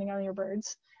 birds, depending on your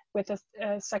birds, with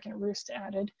a second roost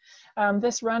added.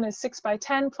 This run is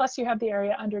 6x10, plus you have the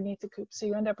area underneath the coop, so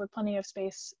you end up with plenty of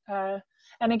space.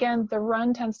 And again, the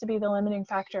run tends to be the limiting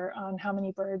factor on how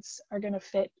many birds are going to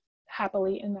fit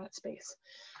happily in that space.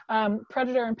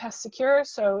 Predator and pest secure,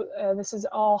 so this is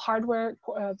all hardware,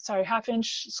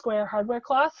 half-inch square hardware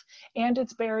cloth, and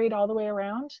it's buried all the way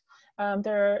around.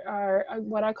 There are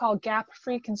what I call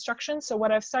gap-free construction. So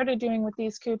what I've started doing with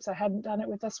these coops, I hadn't done it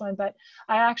with this one, but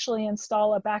I actually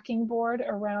install a backing board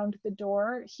around the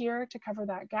door here to cover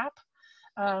that gap.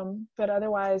 But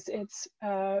otherwise, it's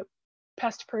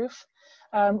pest-proof.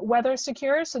 Weather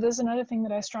secure, so this is another thing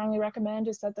that I strongly recommend,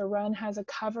 is that the run has a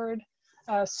covered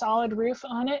solid roof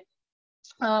on it.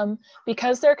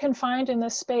 Because they're confined in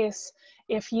this space,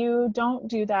 if you don't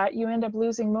do that, you end up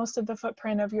losing most of the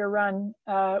footprint of your run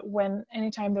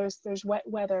anytime there's wet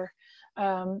weather.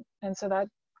 And so that,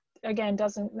 again,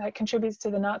 that contributes to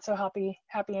the not so happy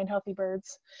and healthy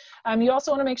birds. You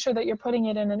also want to make sure that you're putting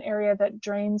it in an area that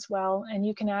drains well, and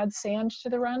you can add sand to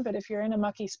the run, but if you're in a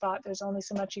mucky spot, there's only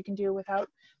so much you can do without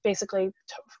basically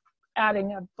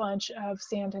adding a bunch of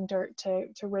sand and dirt to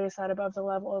raise that above the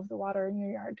level of the water in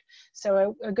your yard.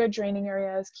 So a good draining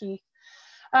area is key.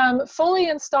 Fully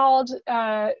installed,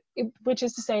 which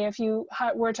is to say, if you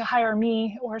were to hire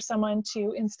me or someone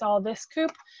to install this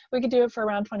coop, we could do it for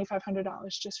around $2,500,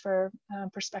 just for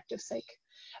perspective's sake.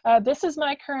 This is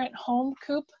my current home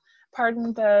coop.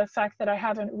 Pardon the fact that I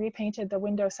haven't repainted the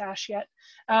window sash yet.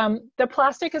 The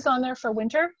plastic is on there for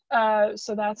winter.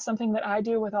 So that's something that I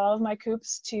do with all of my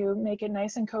coops to make it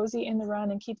nice and cozy in the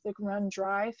run and keep the run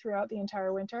dry throughout the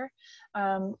entire winter.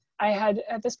 I had,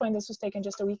 at this point, this was taken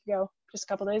just a week ago, just a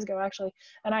couple days ago actually,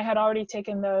 and I had already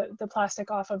taken the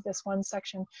plastic off of this one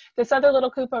section. This other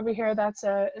little coop over here, that's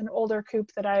an older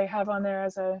coop that I have on there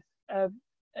as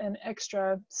an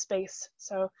extra space.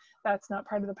 So that's not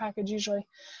part of the package usually.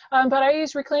 But I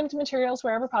use reclaimed materials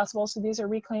wherever possible. So these are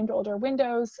reclaimed older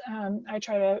windows. I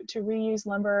try to reuse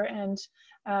lumber and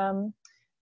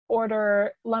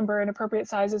order lumber in appropriate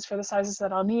sizes for the sizes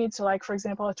that I'll need. So like, for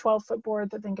example, a 12-foot board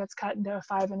that then gets cut into a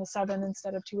 5 and a 7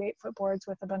 instead of 2 8-foot boards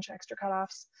with a bunch of extra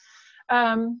cutoffs.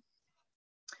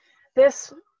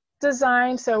 This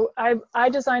design, so I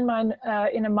designed mine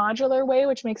in a modular way,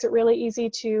 which makes it really easy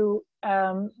to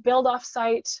build off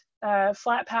site,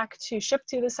 flat pack to ship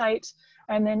to the site,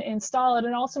 and then install it,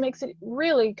 and also makes it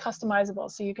really customizable.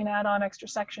 So you can add on extra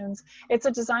sections. It's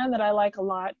a design that I like a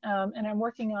lot, and I'm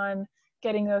working on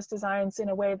getting those designs in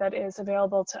a way that is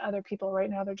available to other people. Right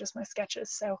now, they're just my sketches.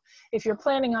 So if you're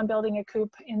planning on building a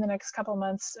coop in the next couple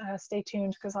months, stay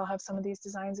tuned because I'll have some of these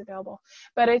designs available.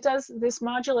 But it does, this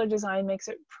modular design makes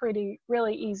it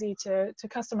really easy to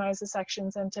customize the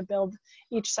sections and to build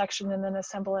each section and then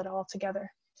assemble it all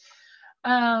together.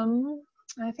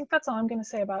 I think that's all I'm going to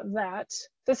say about that.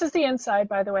 This is the inside,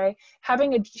 by the way.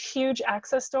 Having a huge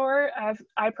access door,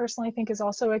 I personally think is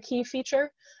also a key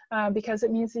feature because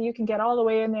it means that you can get all the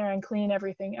way in there and clean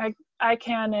everything. I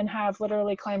can and have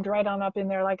literally climbed right on up in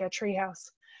there like a tree house.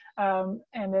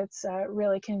 And it's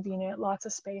really convenient, lots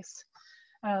of space.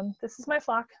 This is my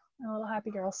flock, my little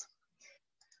happy girls.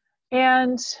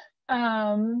 And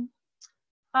I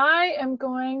am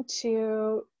going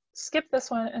to skip this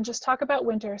one and just talk about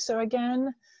winter. So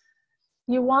again,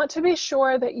 you want to be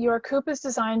sure that your coop is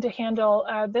designed to handle,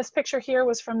 this picture here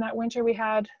was from that winter we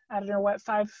had, I don't know what,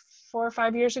 4 or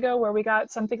 5 years ago, where we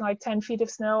got something like 10 feet of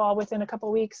snow all within a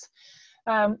couple weeks.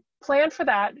 Plan for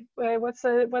that. What's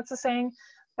the saying?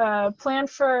 Plan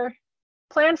for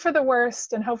the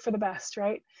worst and hope for the best,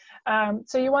 right?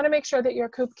 So you want to make sure that your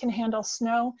coop can handle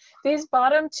snow. These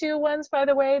bottom two ones, by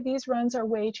the way, these runs are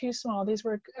way too small. These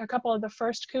were a couple of the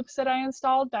first coops that I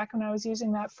installed back when I was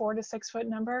using that 4 to 6 foot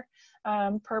number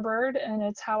per bird, and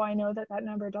it's how I know that that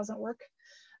number doesn't work.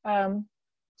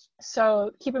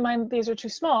 So keep in mind these are too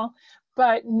small,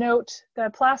 but note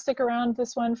the plastic around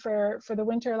this one for the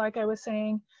winter, like I was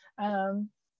saying,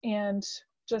 and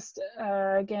just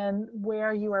again,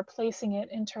 where you are placing it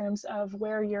in terms of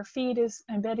where your feed is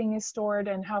and bedding is stored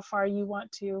and how far you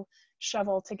want to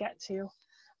shovel to get to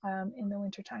in the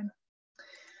wintertime.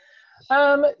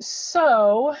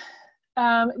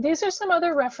 These are some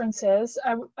other references.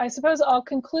 I suppose I'll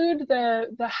conclude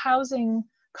the housing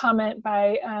comment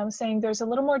by saying there's a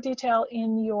little more detail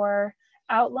in your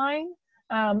outline.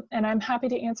 And I'm happy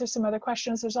to answer some other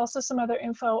questions. There's also some other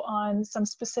info on some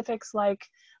specifics like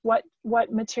what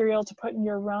material to put in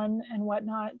your run and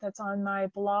whatnot. That's on my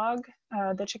blog,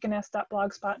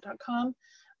 thechickeness.blogspot.com,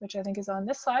 which I think is on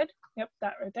this slide. Yep,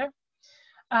 that right there.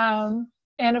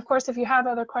 And of course, if you have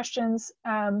other questions,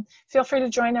 feel free to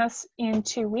join us in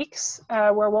 2 weeks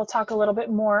where we'll talk a little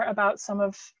bit more about some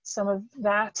of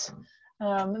that,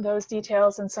 those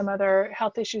details and some other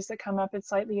health issues that come up in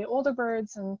slightly older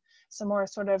birds and some more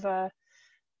sort of a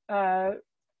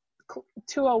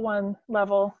 201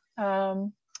 level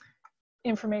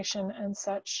information and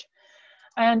such.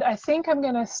 And I think I'm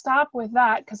going to stop with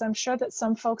that because I'm sure that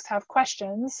some folks have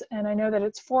questions, and I know that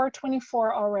it's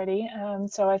 4:24 already.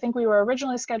 So I think we were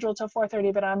originally scheduled till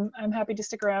 4:30, but I'm happy to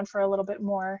stick around for a little bit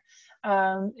more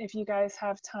if you guys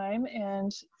have time,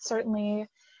 and certainly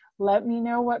let me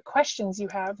know what questions you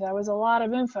have. That was a lot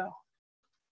of info.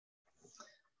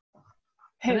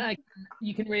 And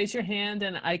you can raise your hand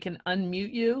and I can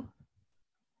unmute you.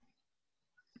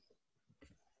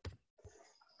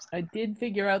 I did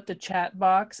figure out the chat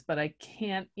box, but I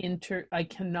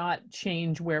cannot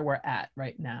change where we're at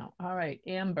right now. All right,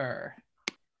 Amber,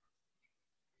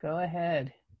 go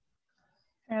ahead.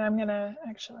 And I'm gonna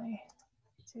actually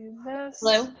do this.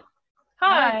 Hello.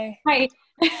 Hi. Hi.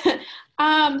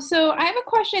 So I have a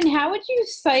question. How would you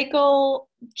cycle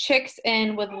chicks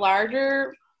in with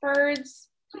larger birds?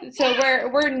 So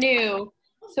we're new,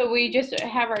 so we just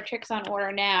have our chicks on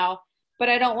order now, but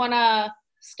I don't want to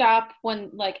stop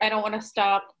I don't want to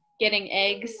stop getting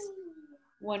eggs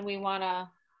when we want to.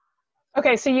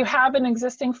 Okay, so you have an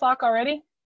existing flock already?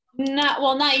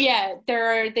 Not yet.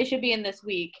 They should be in this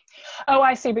week. Oh,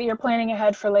 I see, but you're planning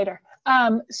ahead for later.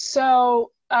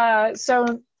 So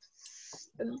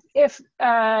if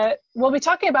we'll be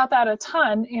talking about that a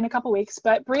ton in a couple weeks,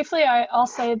 but briefly I'll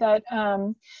say that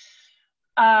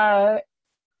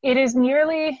it is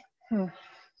nearly,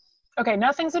 okay,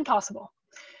 nothing's impossible.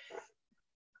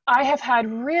 I have had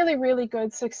really, really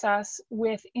good success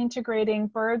with integrating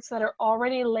birds that are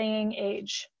already laying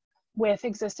age with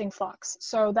existing flocks.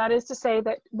 So that is to say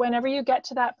that whenever you get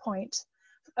to that point,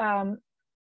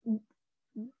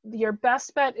 your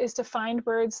best bet is to find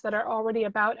birds that are already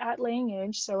about at laying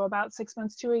age, so about 6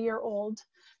 months to a year old,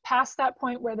 past that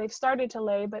point where they've started to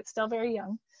lay, but still very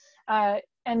young.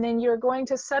 And then you're going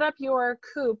to set up your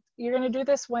coop. You're going to do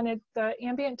this when the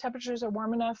ambient temperatures are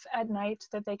warm enough at night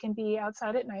that they can be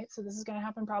outside at night. So this is going to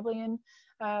happen probably in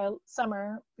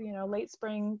summer, late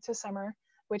spring to summer,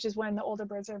 which is when the older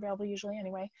birds are available usually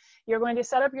anyway. You're going to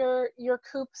set up your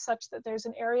coop such that there's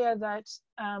an area that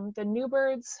the new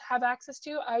birds have access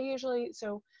to.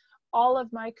 So all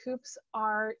of my coops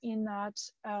are in that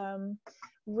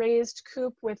raised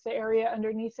coop with the area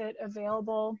underneath it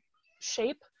available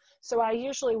shape. So I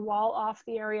usually wall off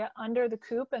the area under the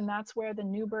coop, and that's where the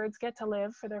new birds get to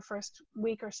live for their first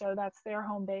week or so. That's their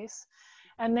home base.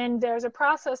 And then there's a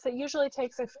process that usually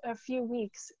takes a few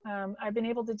weeks. I've been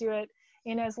able to do it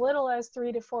in as little as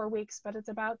 3 to 4 weeks, but it's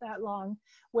about that long,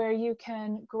 where you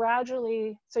can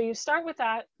gradually, so you start with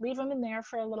that, leave them in there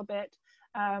for a little bit,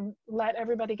 let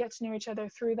everybody get to know each other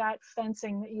through that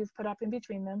fencing that you've put up in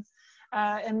between them.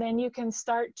 And then you can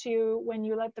start to, when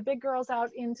you let the big girls out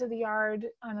into the yard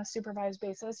on a supervised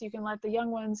basis, you can let the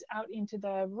young ones out into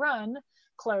the run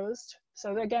closed.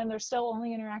 So again, they're still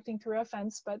only interacting through a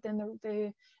fence, but then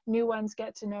the new ones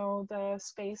get to know the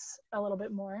space a little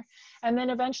bit more. And then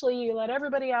eventually you let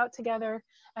everybody out together.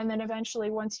 And then eventually,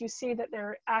 once you see that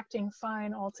they're acting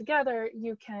fine all together,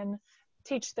 you can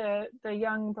teach the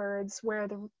young birds where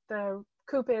the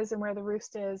coop is and where the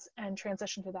roost is and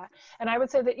transition to that. And I would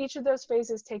say that each of those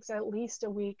phases takes at least a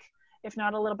week, if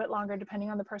not a little bit longer, depending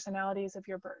on the personalities of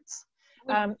your birds.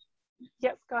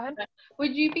 Yep, go ahead.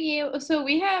 Would you be able, so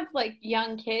we have like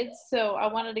young kids, so I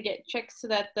wanted to get chicks so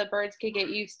that the birds could get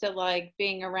used to like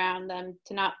being around them,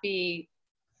 to not be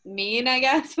mean, I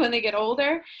guess, when they get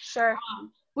older. Sure.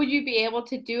 Would you be able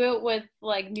to do it with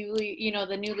like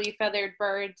the newly feathered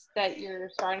birds that you're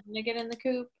starting to get in the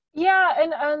coop? Yeah,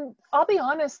 and I'll be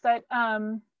honest that,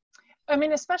 I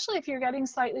mean, especially if you're getting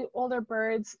slightly older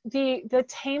birds, the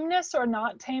tameness or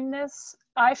not tameness,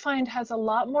 I find has a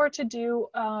lot more to do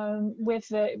with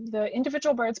the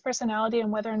individual bird's personality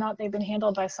and whether or not they've been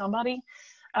handled by somebody.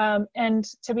 And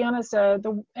to be honest,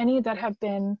 any that have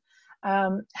been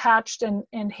hatched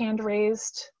and hand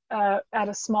raised at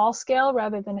a small scale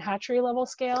rather than hatchery level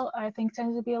scale, I think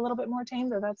tend to be a little bit more tame,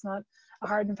 though that's not a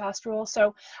hard and fast rule.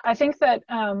 So I think that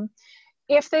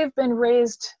if they've been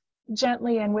raised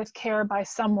gently and with care by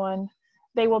someone,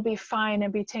 they will be fine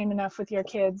and be tame enough with your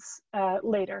kids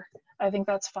later. I think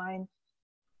that's fine.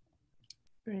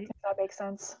 Great. If that makes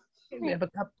sense. We have a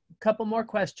couple more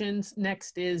questions.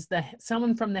 Next is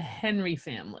someone from the Henry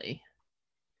family.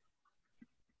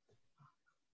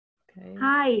 Okay.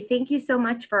 Hi, thank you so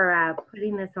much for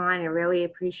putting this on. I really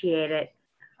appreciate it.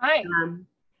 Hi.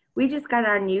 We just got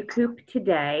our new coop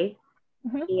today,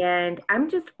 and I'm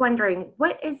just wondering,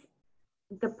 what is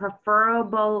the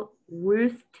preferable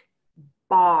roost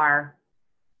bar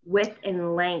width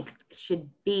and length should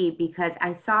be? Because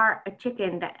I saw a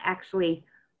chicken that actually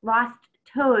lost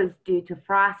toes due to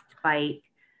frostbite.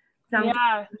 So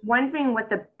I'm wondering what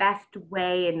the best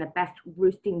way and the best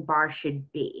roosting bar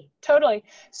should be. Totally.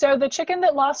 So the chicken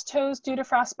that lost toes due to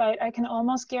frostbite, I can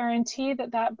almost guarantee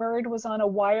that bird was on a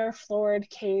wire floored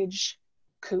cage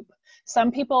coop.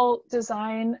 Some people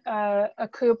design a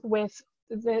coop with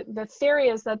the theory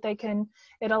is that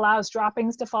it allows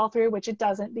droppings to fall through, which it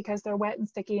doesn't because they're wet and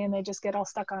sticky and they just get all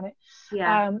stuck on it.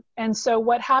 Yeah. And so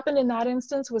what happened in that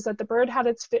instance was that the bird had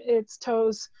its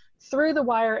toes through the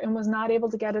wire and was not able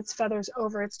to get its feathers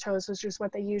over its toes, which is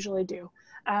what they usually do.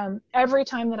 Every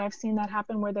time that I've seen that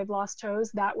happen where they've lost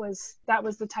toes, that was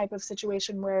the type of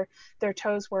situation where their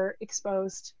toes were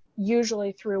exposed,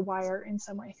 usually through wire in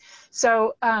some way.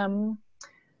 So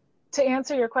to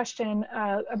answer your question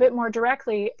a bit more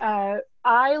directly,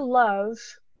 I love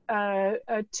a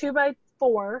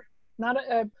 2x4,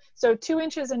 so 2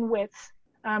 inches in width.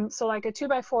 So like a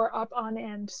 2x4 up on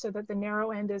end so that the narrow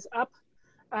end is up.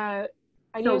 I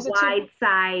so use wide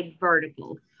side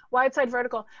vertical. wide side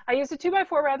vertical. I use a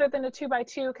 2x4 rather than a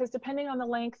 2x2 because depending on the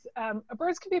length,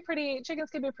 chickens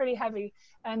can be pretty heavy,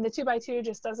 and the 2x2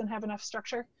 just doesn't have enough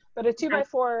structure. But a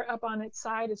 2x4 up on its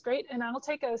side is great. And I'll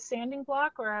take a sanding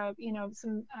block or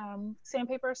some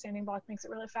sandpaper. Sanding block makes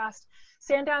it really fast.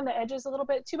 Sand down the edges a little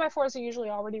bit. 2x4s are usually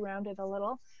already rounded a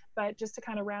little, but just to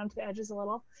kind of round the edges a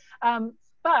little.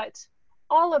 But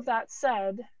all of that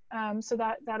said, so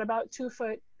that about 2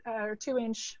 foot or 2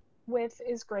 inch width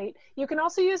is great. You can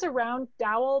also use a round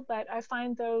dowel, but I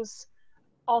find those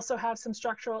also have some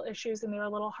structural issues and they're a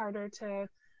little harder to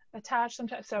attach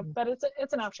sometimes. So, but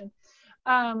it's an option.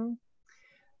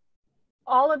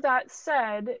 All of that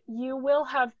said, you will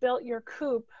have built your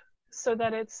coop so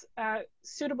that it's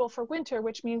suitable for winter,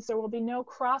 which means there will be no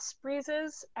cross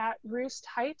breezes at roost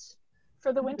height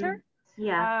for the winter.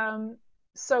 Yeah.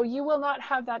 So you will not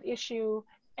have that issue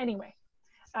anyway.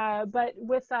 But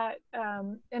with that,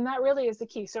 and that really is the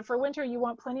key. So for winter, you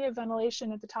want plenty of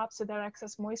ventilation at the top so that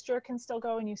excess moisture can still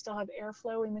go and you still have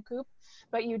airflow in the coop,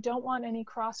 but you don't want any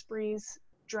cross breeze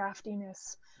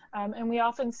draftiness. And we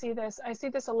often see this, I see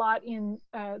this a lot in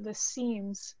the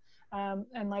seams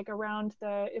and like around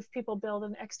if people build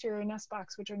an exterior nest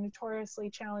box, which are notoriously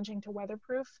challenging to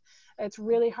weatherproof, it's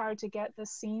really hard to get the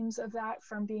seams of that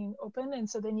from being open. And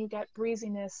so then you get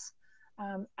breeziness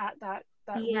at that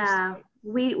yeah,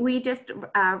 we just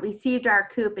received our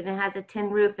coop and it has a tin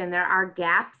roof and there are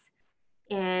gaps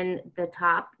in the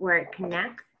top where it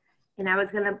connects. And I was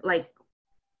gonna like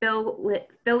fill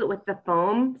it with the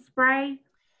foam spray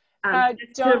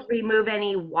just to remove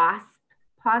any wasp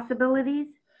possibilities.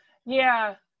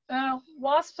 Yeah,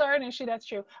 wasps are an issue, that's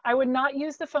true. I would not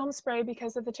use the foam spray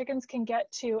because if the chickens can get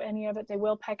to any of it, they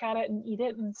will peck at it and eat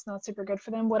it and it's not super good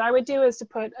for them. What I would do is to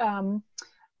put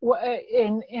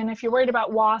and if you're worried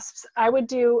about wasps, I would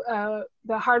do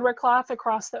the hardware cloth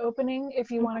across the opening if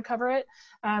you want to cover it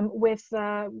with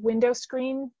the window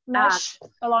screen mesh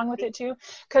along with it too,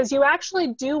 because you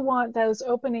actually do want those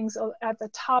openings at the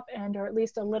top end or at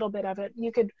least a little bit of it.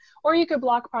 You could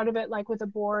block part of it like with a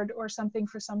board or something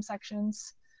for some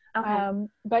sections. Okay.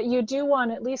 But you do want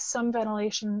at least some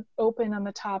ventilation open on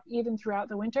the top even throughout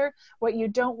the winter. What you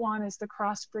don't want is the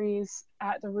cross breeze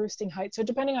at the roosting height. So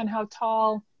depending on how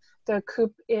tall the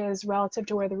coop is relative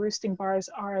to where the roosting bars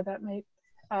are, that might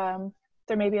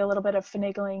there may be a little bit of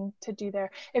finagling to do there.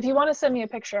 If you want to send me a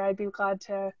picture, I'd be glad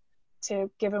to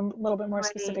give a little bit more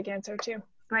specific answer too.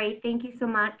 Great, thank you so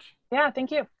much. Yeah,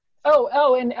 thank you.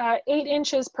 Oh, and 8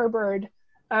 inches per bird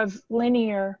of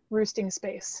linear roosting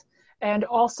space. And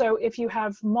also if you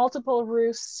have multiple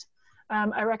roosts,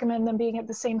 I recommend them being at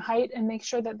the same height and make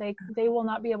sure that they will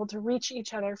not be able to reach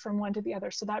each other from one to the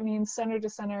other. So that means center to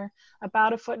center,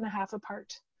 about 1.5 feet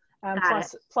apart,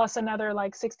 plus another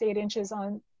like 6 to 8 inches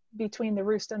on between the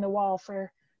roost and the wall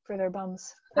for their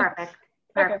bums. Perfect.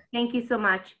 Okay. Thank you so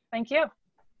much. Thank you.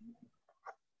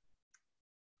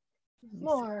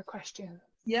 More questions.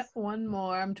 Yep, one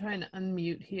more. I'm trying to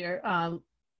unmute here.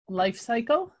 Life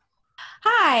cycle.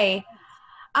 Hi.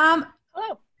 Hello.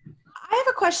 I have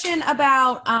a question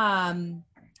about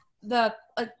the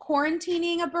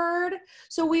quarantining a bird.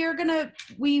 So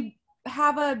we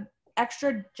have a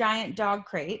extra giant dog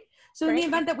crate. So in the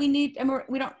event that we need, and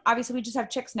we don't, obviously we just have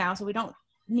chicks now, so we don't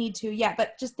need to yet,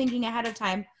 but just thinking ahead of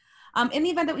time, in the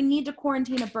event that we need to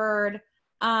quarantine a bird,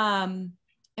 and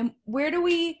where do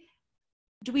we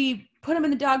put them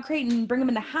in the dog crate and bring them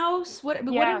in the house?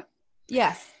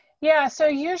 Yes. Yeah, so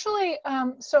usually,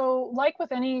 so like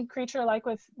with any creature, like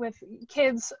with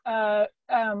kids,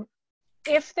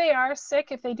 if they are sick,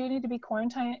 if they do need to be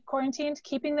quarantined,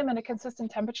 keeping them at a consistent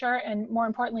temperature and more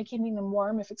importantly, keeping them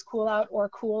warm if it's cool out or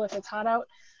cool if it's hot out,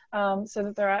 so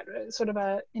that they're at sort of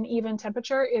an even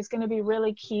temperature is going to be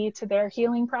really key to their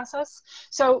healing process.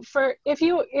 So if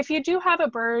you do have a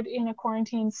bird in a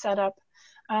quarantine setup,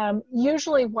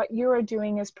 usually what you are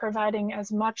doing is providing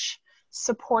as much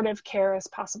supportive care as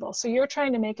possible. So you're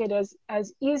trying to make it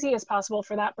as easy as possible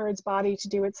for that bird's body to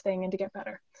do its thing and to get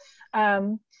better.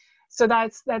 So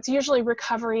that's usually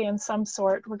recovery in some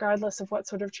sort, regardless of what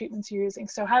sort of treatments you're using.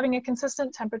 So having a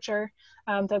consistent temperature,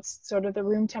 that's sort of the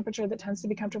room temperature that tends to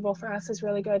be comfortable for us, is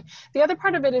really good. The other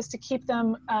part of it is to keep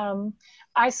them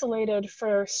isolated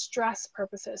for stress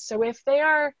purposes. So if they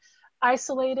are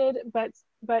isolated,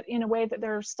 but in a way that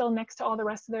they're still next to all the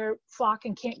rest of their flock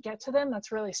and can't get to them,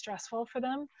 that's really stressful for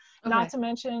them. Okay. Not to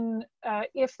mention,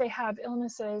 if they have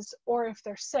illnesses or if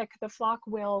they're sick, the flock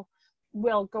will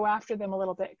go after them a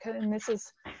little bit. And this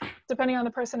is depending on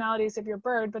the personalities of your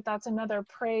bird, but that's another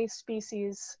prey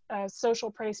species,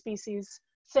 social prey species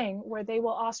thing where they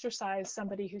will ostracize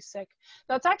somebody who's sick.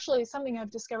 That's actually something I've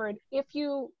discovered. If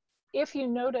you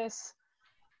notice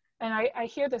and I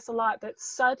hear this a lot, that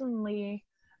suddenly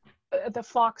the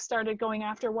flock started going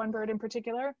after one bird in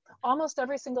particular. Almost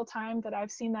every single time that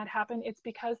I've seen that happen, it's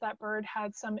because that bird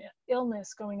had some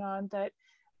illness going on that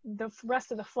the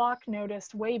rest of the flock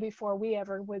noticed way before we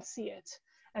ever would see it.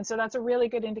 And so that's a really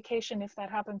good indication if that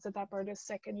happens, that that bird is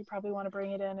sick, and you probably want to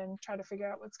bring it in and try to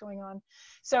figure out what's going on.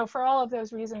 So for all of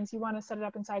those reasons, you want to set it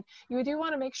up inside. You do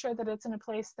want to make sure that it's in a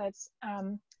place that's,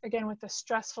 again, with the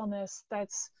stressfulness,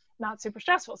 that's not super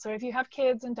stressful. So if you have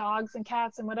kids and dogs and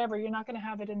cats and whatever, you're not going to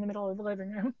have it in the middle of the living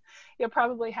room. You'll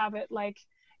probably have it like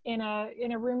in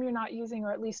a room you're not using,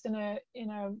 or at least in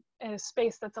a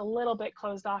space that's a little bit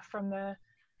closed off from the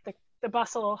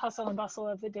hustle and bustle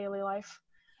of the daily life.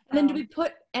 And then do we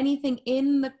put anything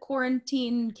in the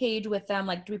quarantine cage with them?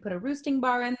 Like, do we put a roosting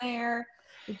bar in there?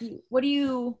 What do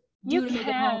you do? You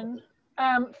can.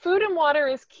 Food and water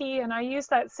is key, and I use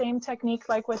that same technique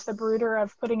like with the brooder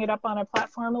of putting it up on a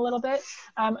platform a little bit.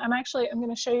 I'm going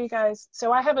to show you guys.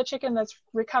 So I have a chicken that's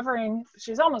recovering.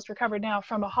 She's almost recovered now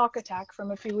from a hawk attack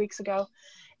from a few weeks ago.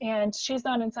 And she's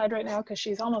not inside right now because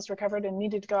she's almost recovered and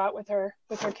needed to go out with her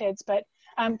kids. But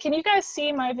can you guys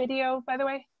see my video, by the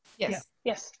way? Yes. Yeah.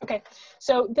 Yes. Okay.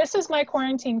 So this is my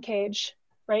quarantine cage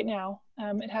right now.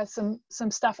 It has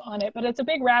some stuff on it, but it's a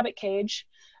big rabbit cage.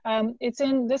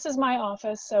 This is my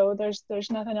office, so there's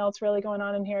nothing else really going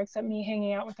on in here except me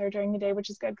hanging out with her during the day,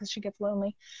 which is good because she gets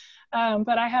lonely.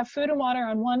 But I have food and water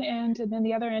on one end, and then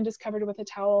the other end is covered with a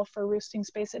towel for roosting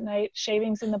space at night,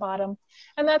 shavings in the bottom,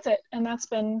 and that's it. And that's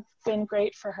been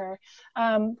great for her.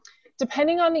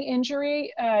 Depending on the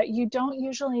injury, you don't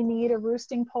usually need a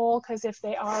roosting pole, because if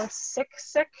they are sick,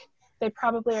 they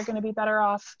probably are going to be better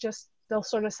off they'll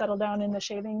sort of settle down in the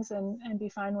shavings and be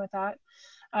fine with that.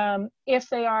 If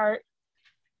they are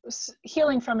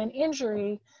healing from an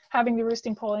injury, having the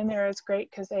roosting pole in there is great,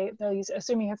 because they'll use,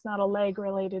 assuming it's not a leg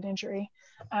related injury,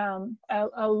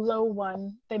 a low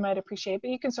one they might appreciate, but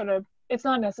you can it's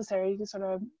not necessary. You can sort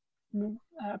of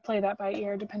play that by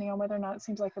ear depending on whether or not it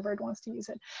seems like the bird wants to use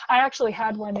it. I actually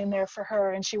had one in there for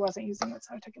her and she wasn't using it,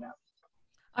 so I took it out.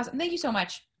 Awesome. Thank you so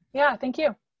much. Yeah, thank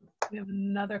you. We have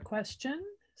another question.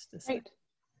 Great.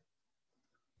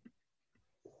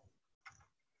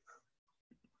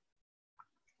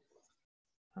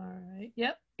 All right.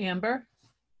 Yep. Amber.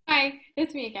 Hi,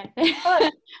 it's me again.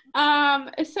 Hi.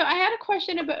 So I had a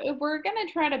question about, we're gonna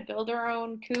try to build our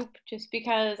own coop just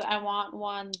because I want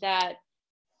one that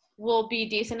will be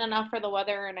decent enough for the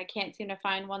weather, and I can't seem to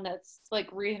find one that's like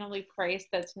reasonably priced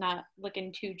that's not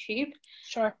looking too cheap.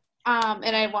 Sure.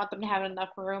 And I want them to have enough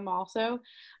room also.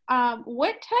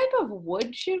 What type of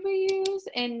wood should we use,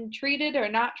 and treated or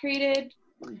not treated?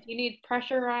 Do you need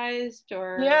pressurized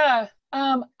or? Yeah,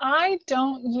 I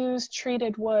don't use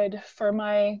treated wood for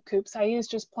my coops. I use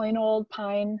just plain old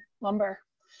pine lumber.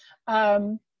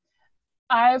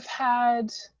 I've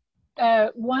had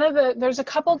there's a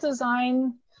couple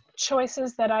design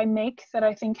choices that I make that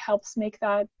I think helps make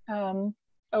that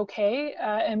okay.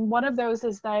 And one of those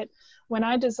is that when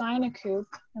I design a coop,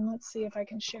 and let's see if I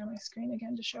can share my screen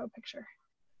again to show a picture.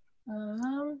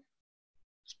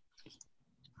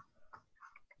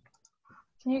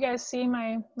 Can you guys see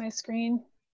my screen?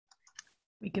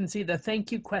 We can see the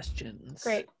thank you questions.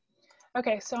 Great.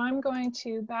 Okay, so I'm going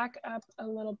to back up a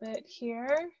little bit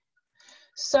here.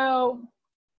 So,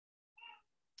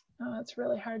 it's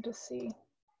really hard to see.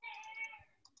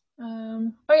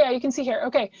 Oh yeah, you can see here.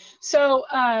 Okay, so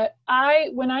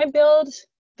when I build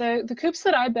the coops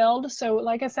that I build, so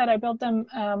like I said, I build them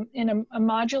in a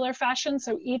modular fashion.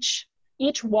 So each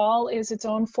wall is its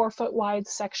own 4-foot wide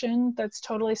section that's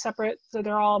totally separate. So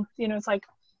they're all, it's like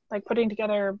putting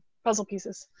together puzzle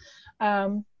pieces.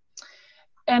 And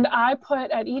I put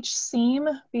at each seam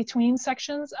between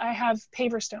sections, I have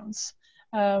paver stones.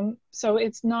 So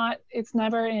it's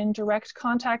never in direct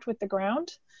contact with the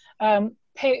ground.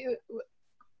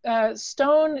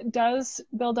 Stone does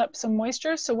build up some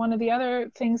moisture. So one of the other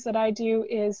things that I do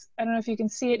is, I don't know if you can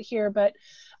see it here, but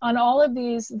on all of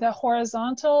these, the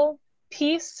horizontal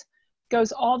piece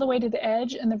goes all the way to the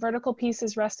edge and the vertical piece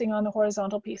is resting on the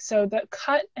horizontal piece. So the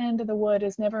cut end of the wood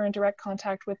is never in direct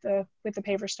contact with the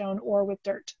paver stone or with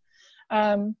dirt.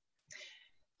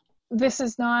 This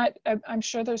is not, I'm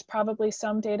sure there's probably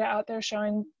some data out there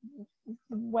showing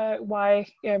why,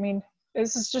 I mean,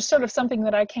 this is just sort of something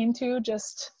that I came to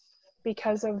just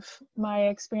because of my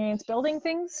experience building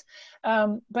things.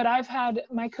 But I've had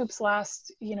my coops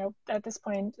last, at this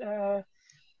point,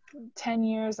 10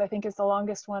 years, I think is the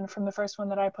longest one from the first one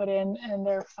that I put in, and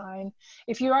they're fine.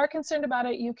 If you are concerned about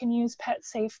it, you can use pet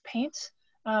safe paint,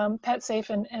 pet safe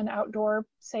and outdoor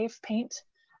safe paint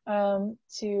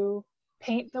to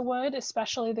paint the wood,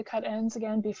 especially the cut ends,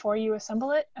 again, before you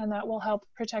assemble it, and that will help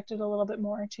protect it a little bit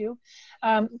more too.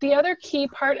 The other key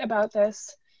part about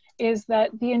this is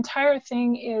that the entire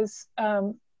thing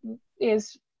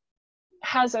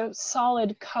has a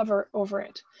solid cover over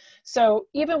it. So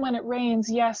even when it rains,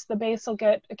 yes, the base will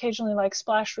get occasionally like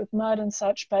splashed with mud and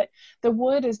such, but the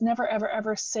wood is never, ever,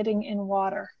 ever sitting in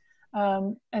water.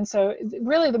 And so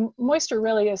really the moisture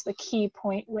really is the key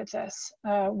point with this,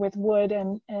 with wood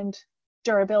and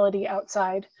durability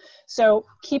outside. So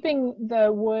keeping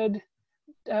the wood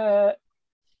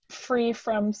free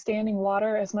from standing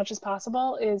water as much as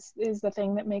possible is the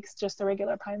thing that makes just the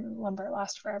regular pine lumber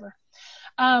last forever.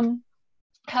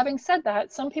 Having said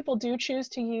that, some people do choose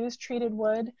to use treated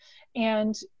wood,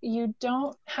 and you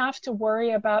don't have to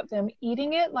worry about them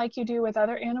eating it like you do with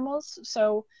other animals.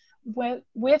 So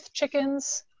with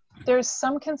chickens, there's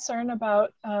some concern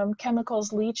about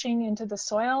chemicals leaching into the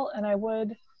soil, and I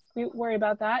would worry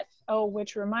about that. Oh,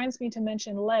 which reminds me to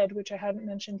mention lead, which I hadn't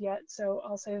mentioned yet, so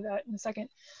I'll say that in a second.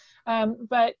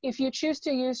 But if you choose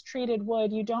to use treated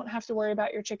wood, you don't have to worry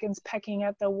about your chickens pecking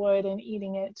at the wood and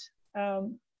eating it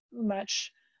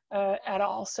much at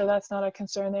all. So that's not a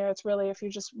concern there. It's really if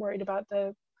you're just worried about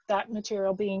that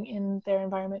material being in their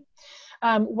environment.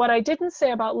 What I didn't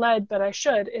say about lead, but I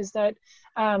should, is that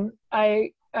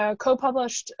I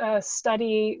co-published a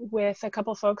study with a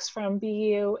couple folks from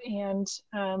BU and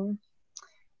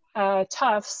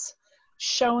Tufts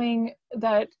showing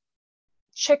that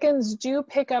chickens do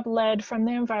pick up lead from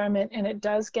the environment, and it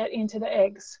does get into the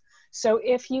eggs. So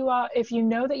if you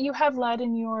know that you have lead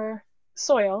in your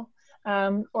soil,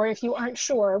 or if you aren't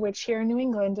sure, which here in New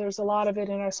England, there's a lot of it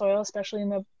in our soil, especially in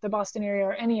the Boston area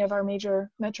or any of our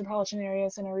major metropolitan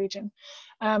areas in our region.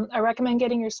 I recommend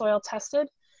getting your soil tested,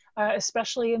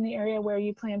 especially in the area where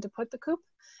you plan to put the coop.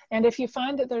 And if you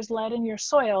find that there's lead in your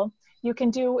soil, you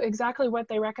can do exactly what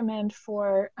they recommend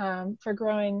for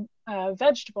growing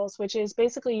vegetables, which is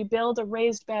basically you build a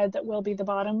raised bed that will be the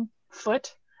bottom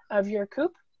foot of your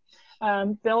coop.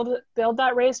 Build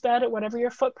that raised bed at whatever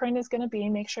your footprint is going to be.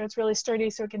 Make sure it's really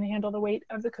sturdy so it can handle the weight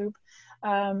of the coop.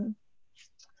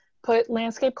 Put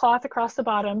landscape cloth across the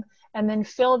bottom, and then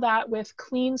fill that with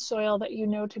clean soil that you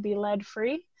know to be lead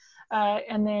free.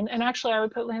 And actually I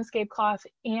would put landscape cloth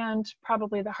and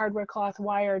probably the hardware cloth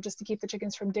wire just to keep the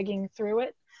chickens from digging through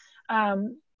it.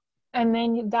 And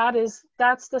then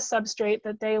that's the substrate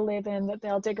that they live in, that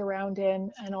they'll dig around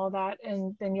in and all that.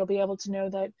 And then you'll be able to know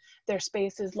that their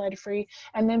space is lead free.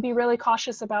 And then be really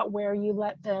cautious about where you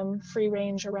let them free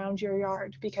range around your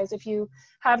yard. Because if you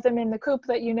have them in the coop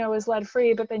that you know is lead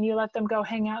free, but then you let them go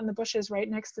hang out in the bushes right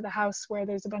next to the house where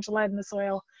there's a bunch of lead in the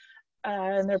soil,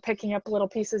 and they're picking up little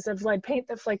pieces of lead paint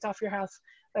that flaked off your house,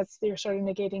 you're sort of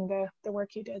negating the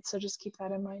work you did. So just keep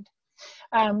that in mind.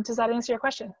 Does that answer your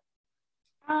question?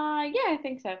 Yeah, I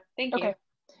think so. Thank you. Okay.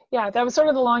 Yeah, that was sort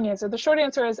of the long answer. The short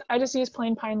answer is I just use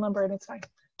plain pine lumber and it's fine.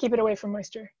 Keep it away from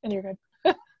moisture and you're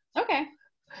good. Okay.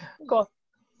 Cool.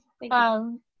 Thank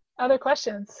you. Other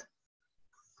questions?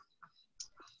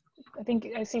 I think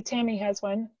I see Tammy has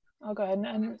one. I'll go ahead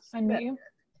and unmute you.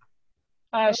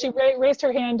 She raised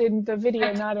her hand in the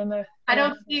video, not in the. I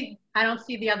don't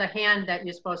see the other hand that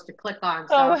you're supposed to click on.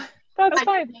 So oh, that's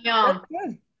fine. That's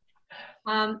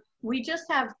good. We just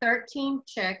have 13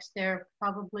 chicks. They're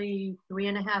probably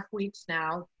 3.5 weeks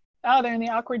now. Oh, they're in the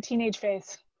awkward teenage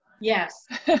phase. Yes.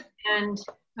 And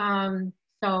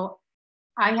so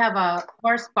I have a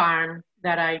horse barn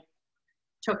that I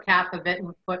took half of it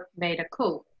and made a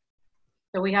coop.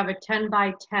 So we have a 10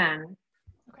 by 10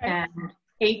 and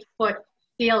 8-foot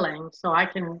ceiling, so I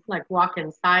can like walk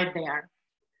inside there.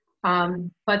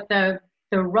 But the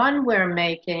run we're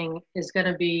making is going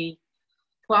to be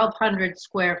 1,200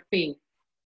 square feet.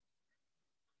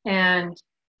 And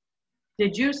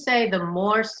did you say the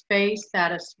more space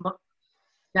that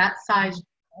that size,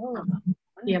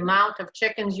 the amount of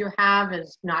chickens you have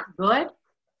is not good?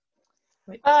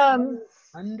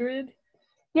 100?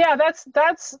 Yeah,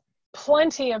 that's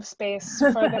plenty of space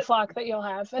for the flock that you'll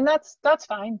have, and that's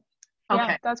fine. Okay.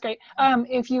 Yeah, that's great.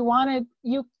 If you wanted,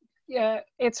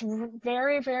 it's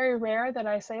very, very rare that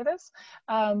I say this,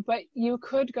 but you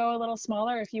could go a little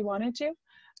smaller if you wanted to.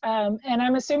 And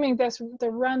I'm assuming the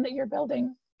run that you're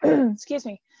building, excuse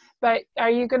me, but are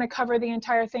you going to cover the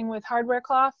entire thing with hardware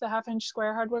cloth, the 1/2-inch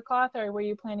square hardware cloth, or were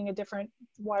you planning a different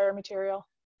wire material?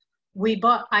 I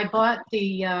bought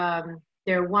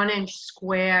their 1-inch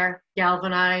square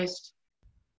galvanized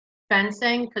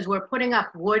fencing because we're putting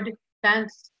up wood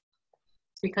fence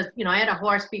because, I had a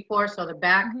horse before, so the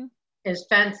back is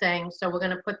fencing. So we're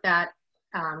going to put that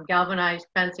galvanized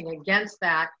fencing against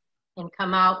that and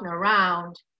come out and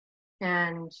around.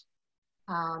 And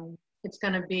It's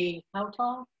going to be how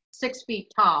tall? 6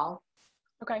 feet tall.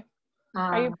 Okay.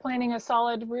 Are you planning a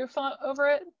solid roof over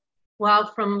it?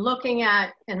 Well, from looking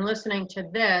at and listening to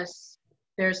this,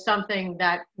 there's something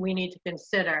that we need to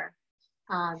consider,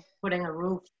 putting a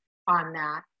roof on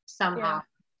that somehow. Yeah.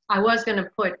 I was going to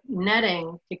put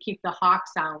netting to keep the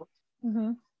hawks out.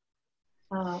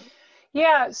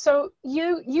 Yeah, so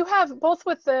you have both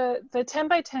with the 10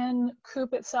 by 10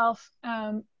 coop itself,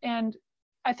 and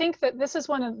I think that this is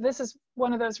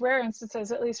one of those rare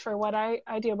instances, at least for what I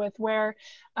deal with, where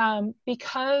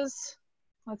because,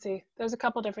 let's see, there's a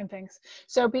couple different things.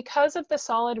 So because of the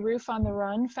solid roof on the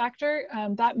run factor,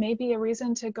 that may be a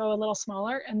reason to go a little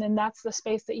smaller, and then that's the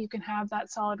space that you can have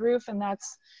that solid roof, and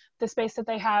that's the space that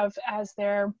they have as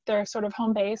their sort of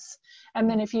home base. And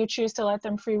then if you choose to let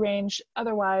them free range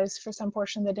otherwise for some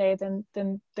portion of the day, then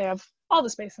they have all the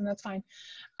space, and that's fine.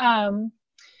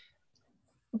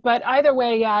 But either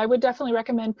way, yeah, I would definitely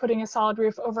recommend putting a solid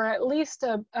roof over at least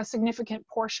a significant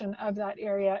portion of that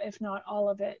area, if not all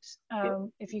of it,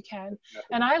 if you can.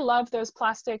 And I love those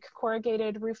plastic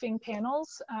corrugated roofing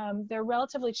panels. They're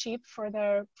relatively cheap for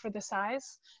the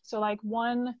size. So like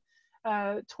one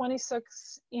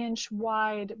 26-inch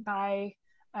wide by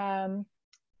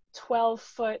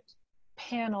 12-foot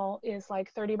panel is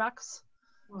like $30.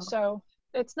 Wow. So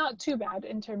it's not too bad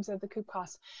in terms of the coop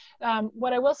cost.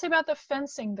 What I will say about the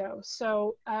fencing though,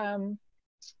 so, and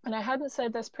I hadn't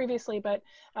said this previously, but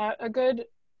a good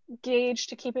gauge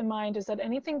to keep in mind is that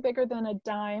anything bigger than a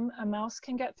dime, a mouse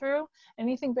can get through.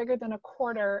 Anything bigger than a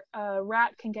quarter, a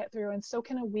rat can get through, and so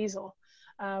can a weasel.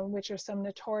 Which are some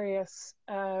notorious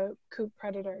coop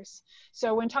predators.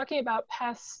 So when talking about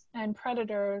pests and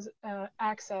predators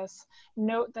access,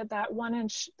 note that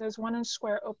those 1 inch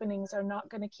square openings are not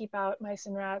going to keep out mice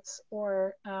and rats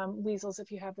or weasels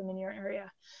if you have them in your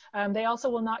area. They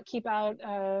also will not keep out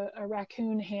a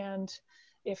raccoon hand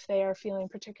if they are feeling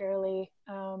particularly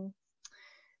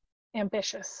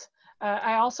ambitious.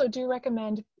 I also do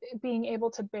recommend being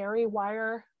able to bury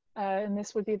wire, and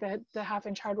this would be the 1/2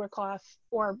 inch hardware cloth,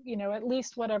 or at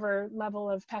least whatever level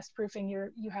of pest proofing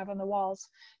you have on the walls,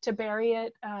 to bury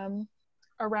it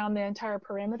around the entire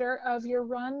perimeter of your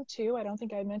run too. I don't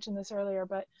think I mentioned this earlier,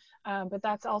 but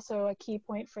that's also a key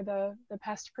point for the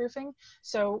pest proofing.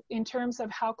 So in terms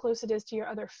of how close it is to your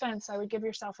other fence, I would give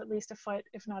yourself at least a foot,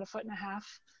 if not a 1.5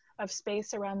 feet of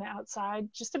space around the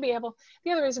outside, just to be able.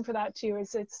 The other reason for that too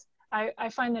is I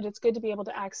find that it's good to be able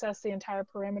to access the entire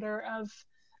perimeter of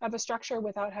a structure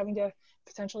without having to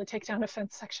potentially take down a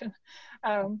fence section.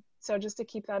 So just to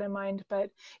keep that in mind. But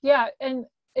yeah, and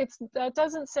that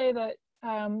doesn't say that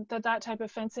that type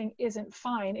of fencing isn't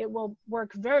fine. It will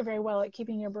work very, very well at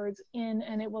keeping your birds in,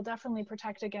 and it will definitely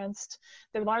protect against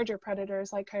the larger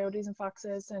predators like coyotes and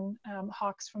foxes and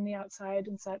hawks from the outside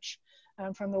and such,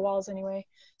 from the walls anyway.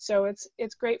 So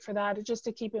it's great for that. It's just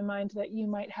to keep in mind that you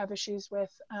might have issues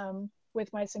with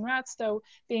mice and rats, though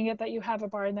being it that you have a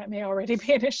barn, that may already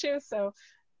be an issue. So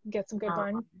get some good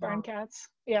barn cats.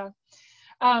 Yeah.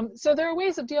 So there are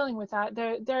ways of dealing with that.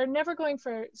 They're never going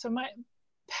for, my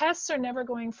pests are never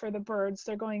going for the birds,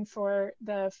 they're going for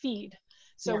the feed.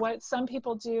 So what some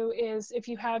people do is, if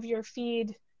you have your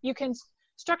feed, you can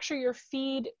structure your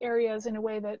feed areas in a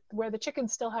way that where the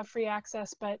chickens still have free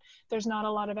access, but there's not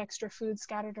a lot of extra food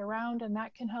scattered around, and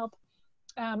that can help.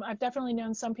 I've definitely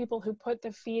known some people who put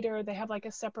the feeder, they have like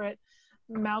a separate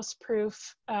mouse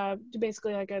proof,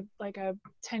 basically like a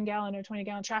 10-gallon or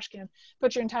 20-gallon trash can,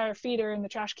 put your entire feeder in the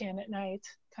trash can at night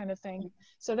kind of thing.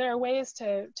 So there are ways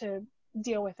to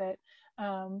deal with it,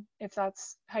 if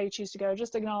that's how you choose to go.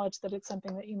 Just acknowledge that it's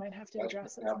something that you might have to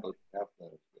address.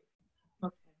 Okay.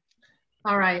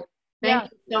 All right.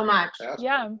 Thank you so much.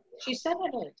 Yeah. She said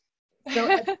it is.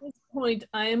 So at this point,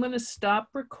 I am going to stop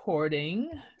recording.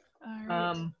 All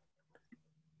right.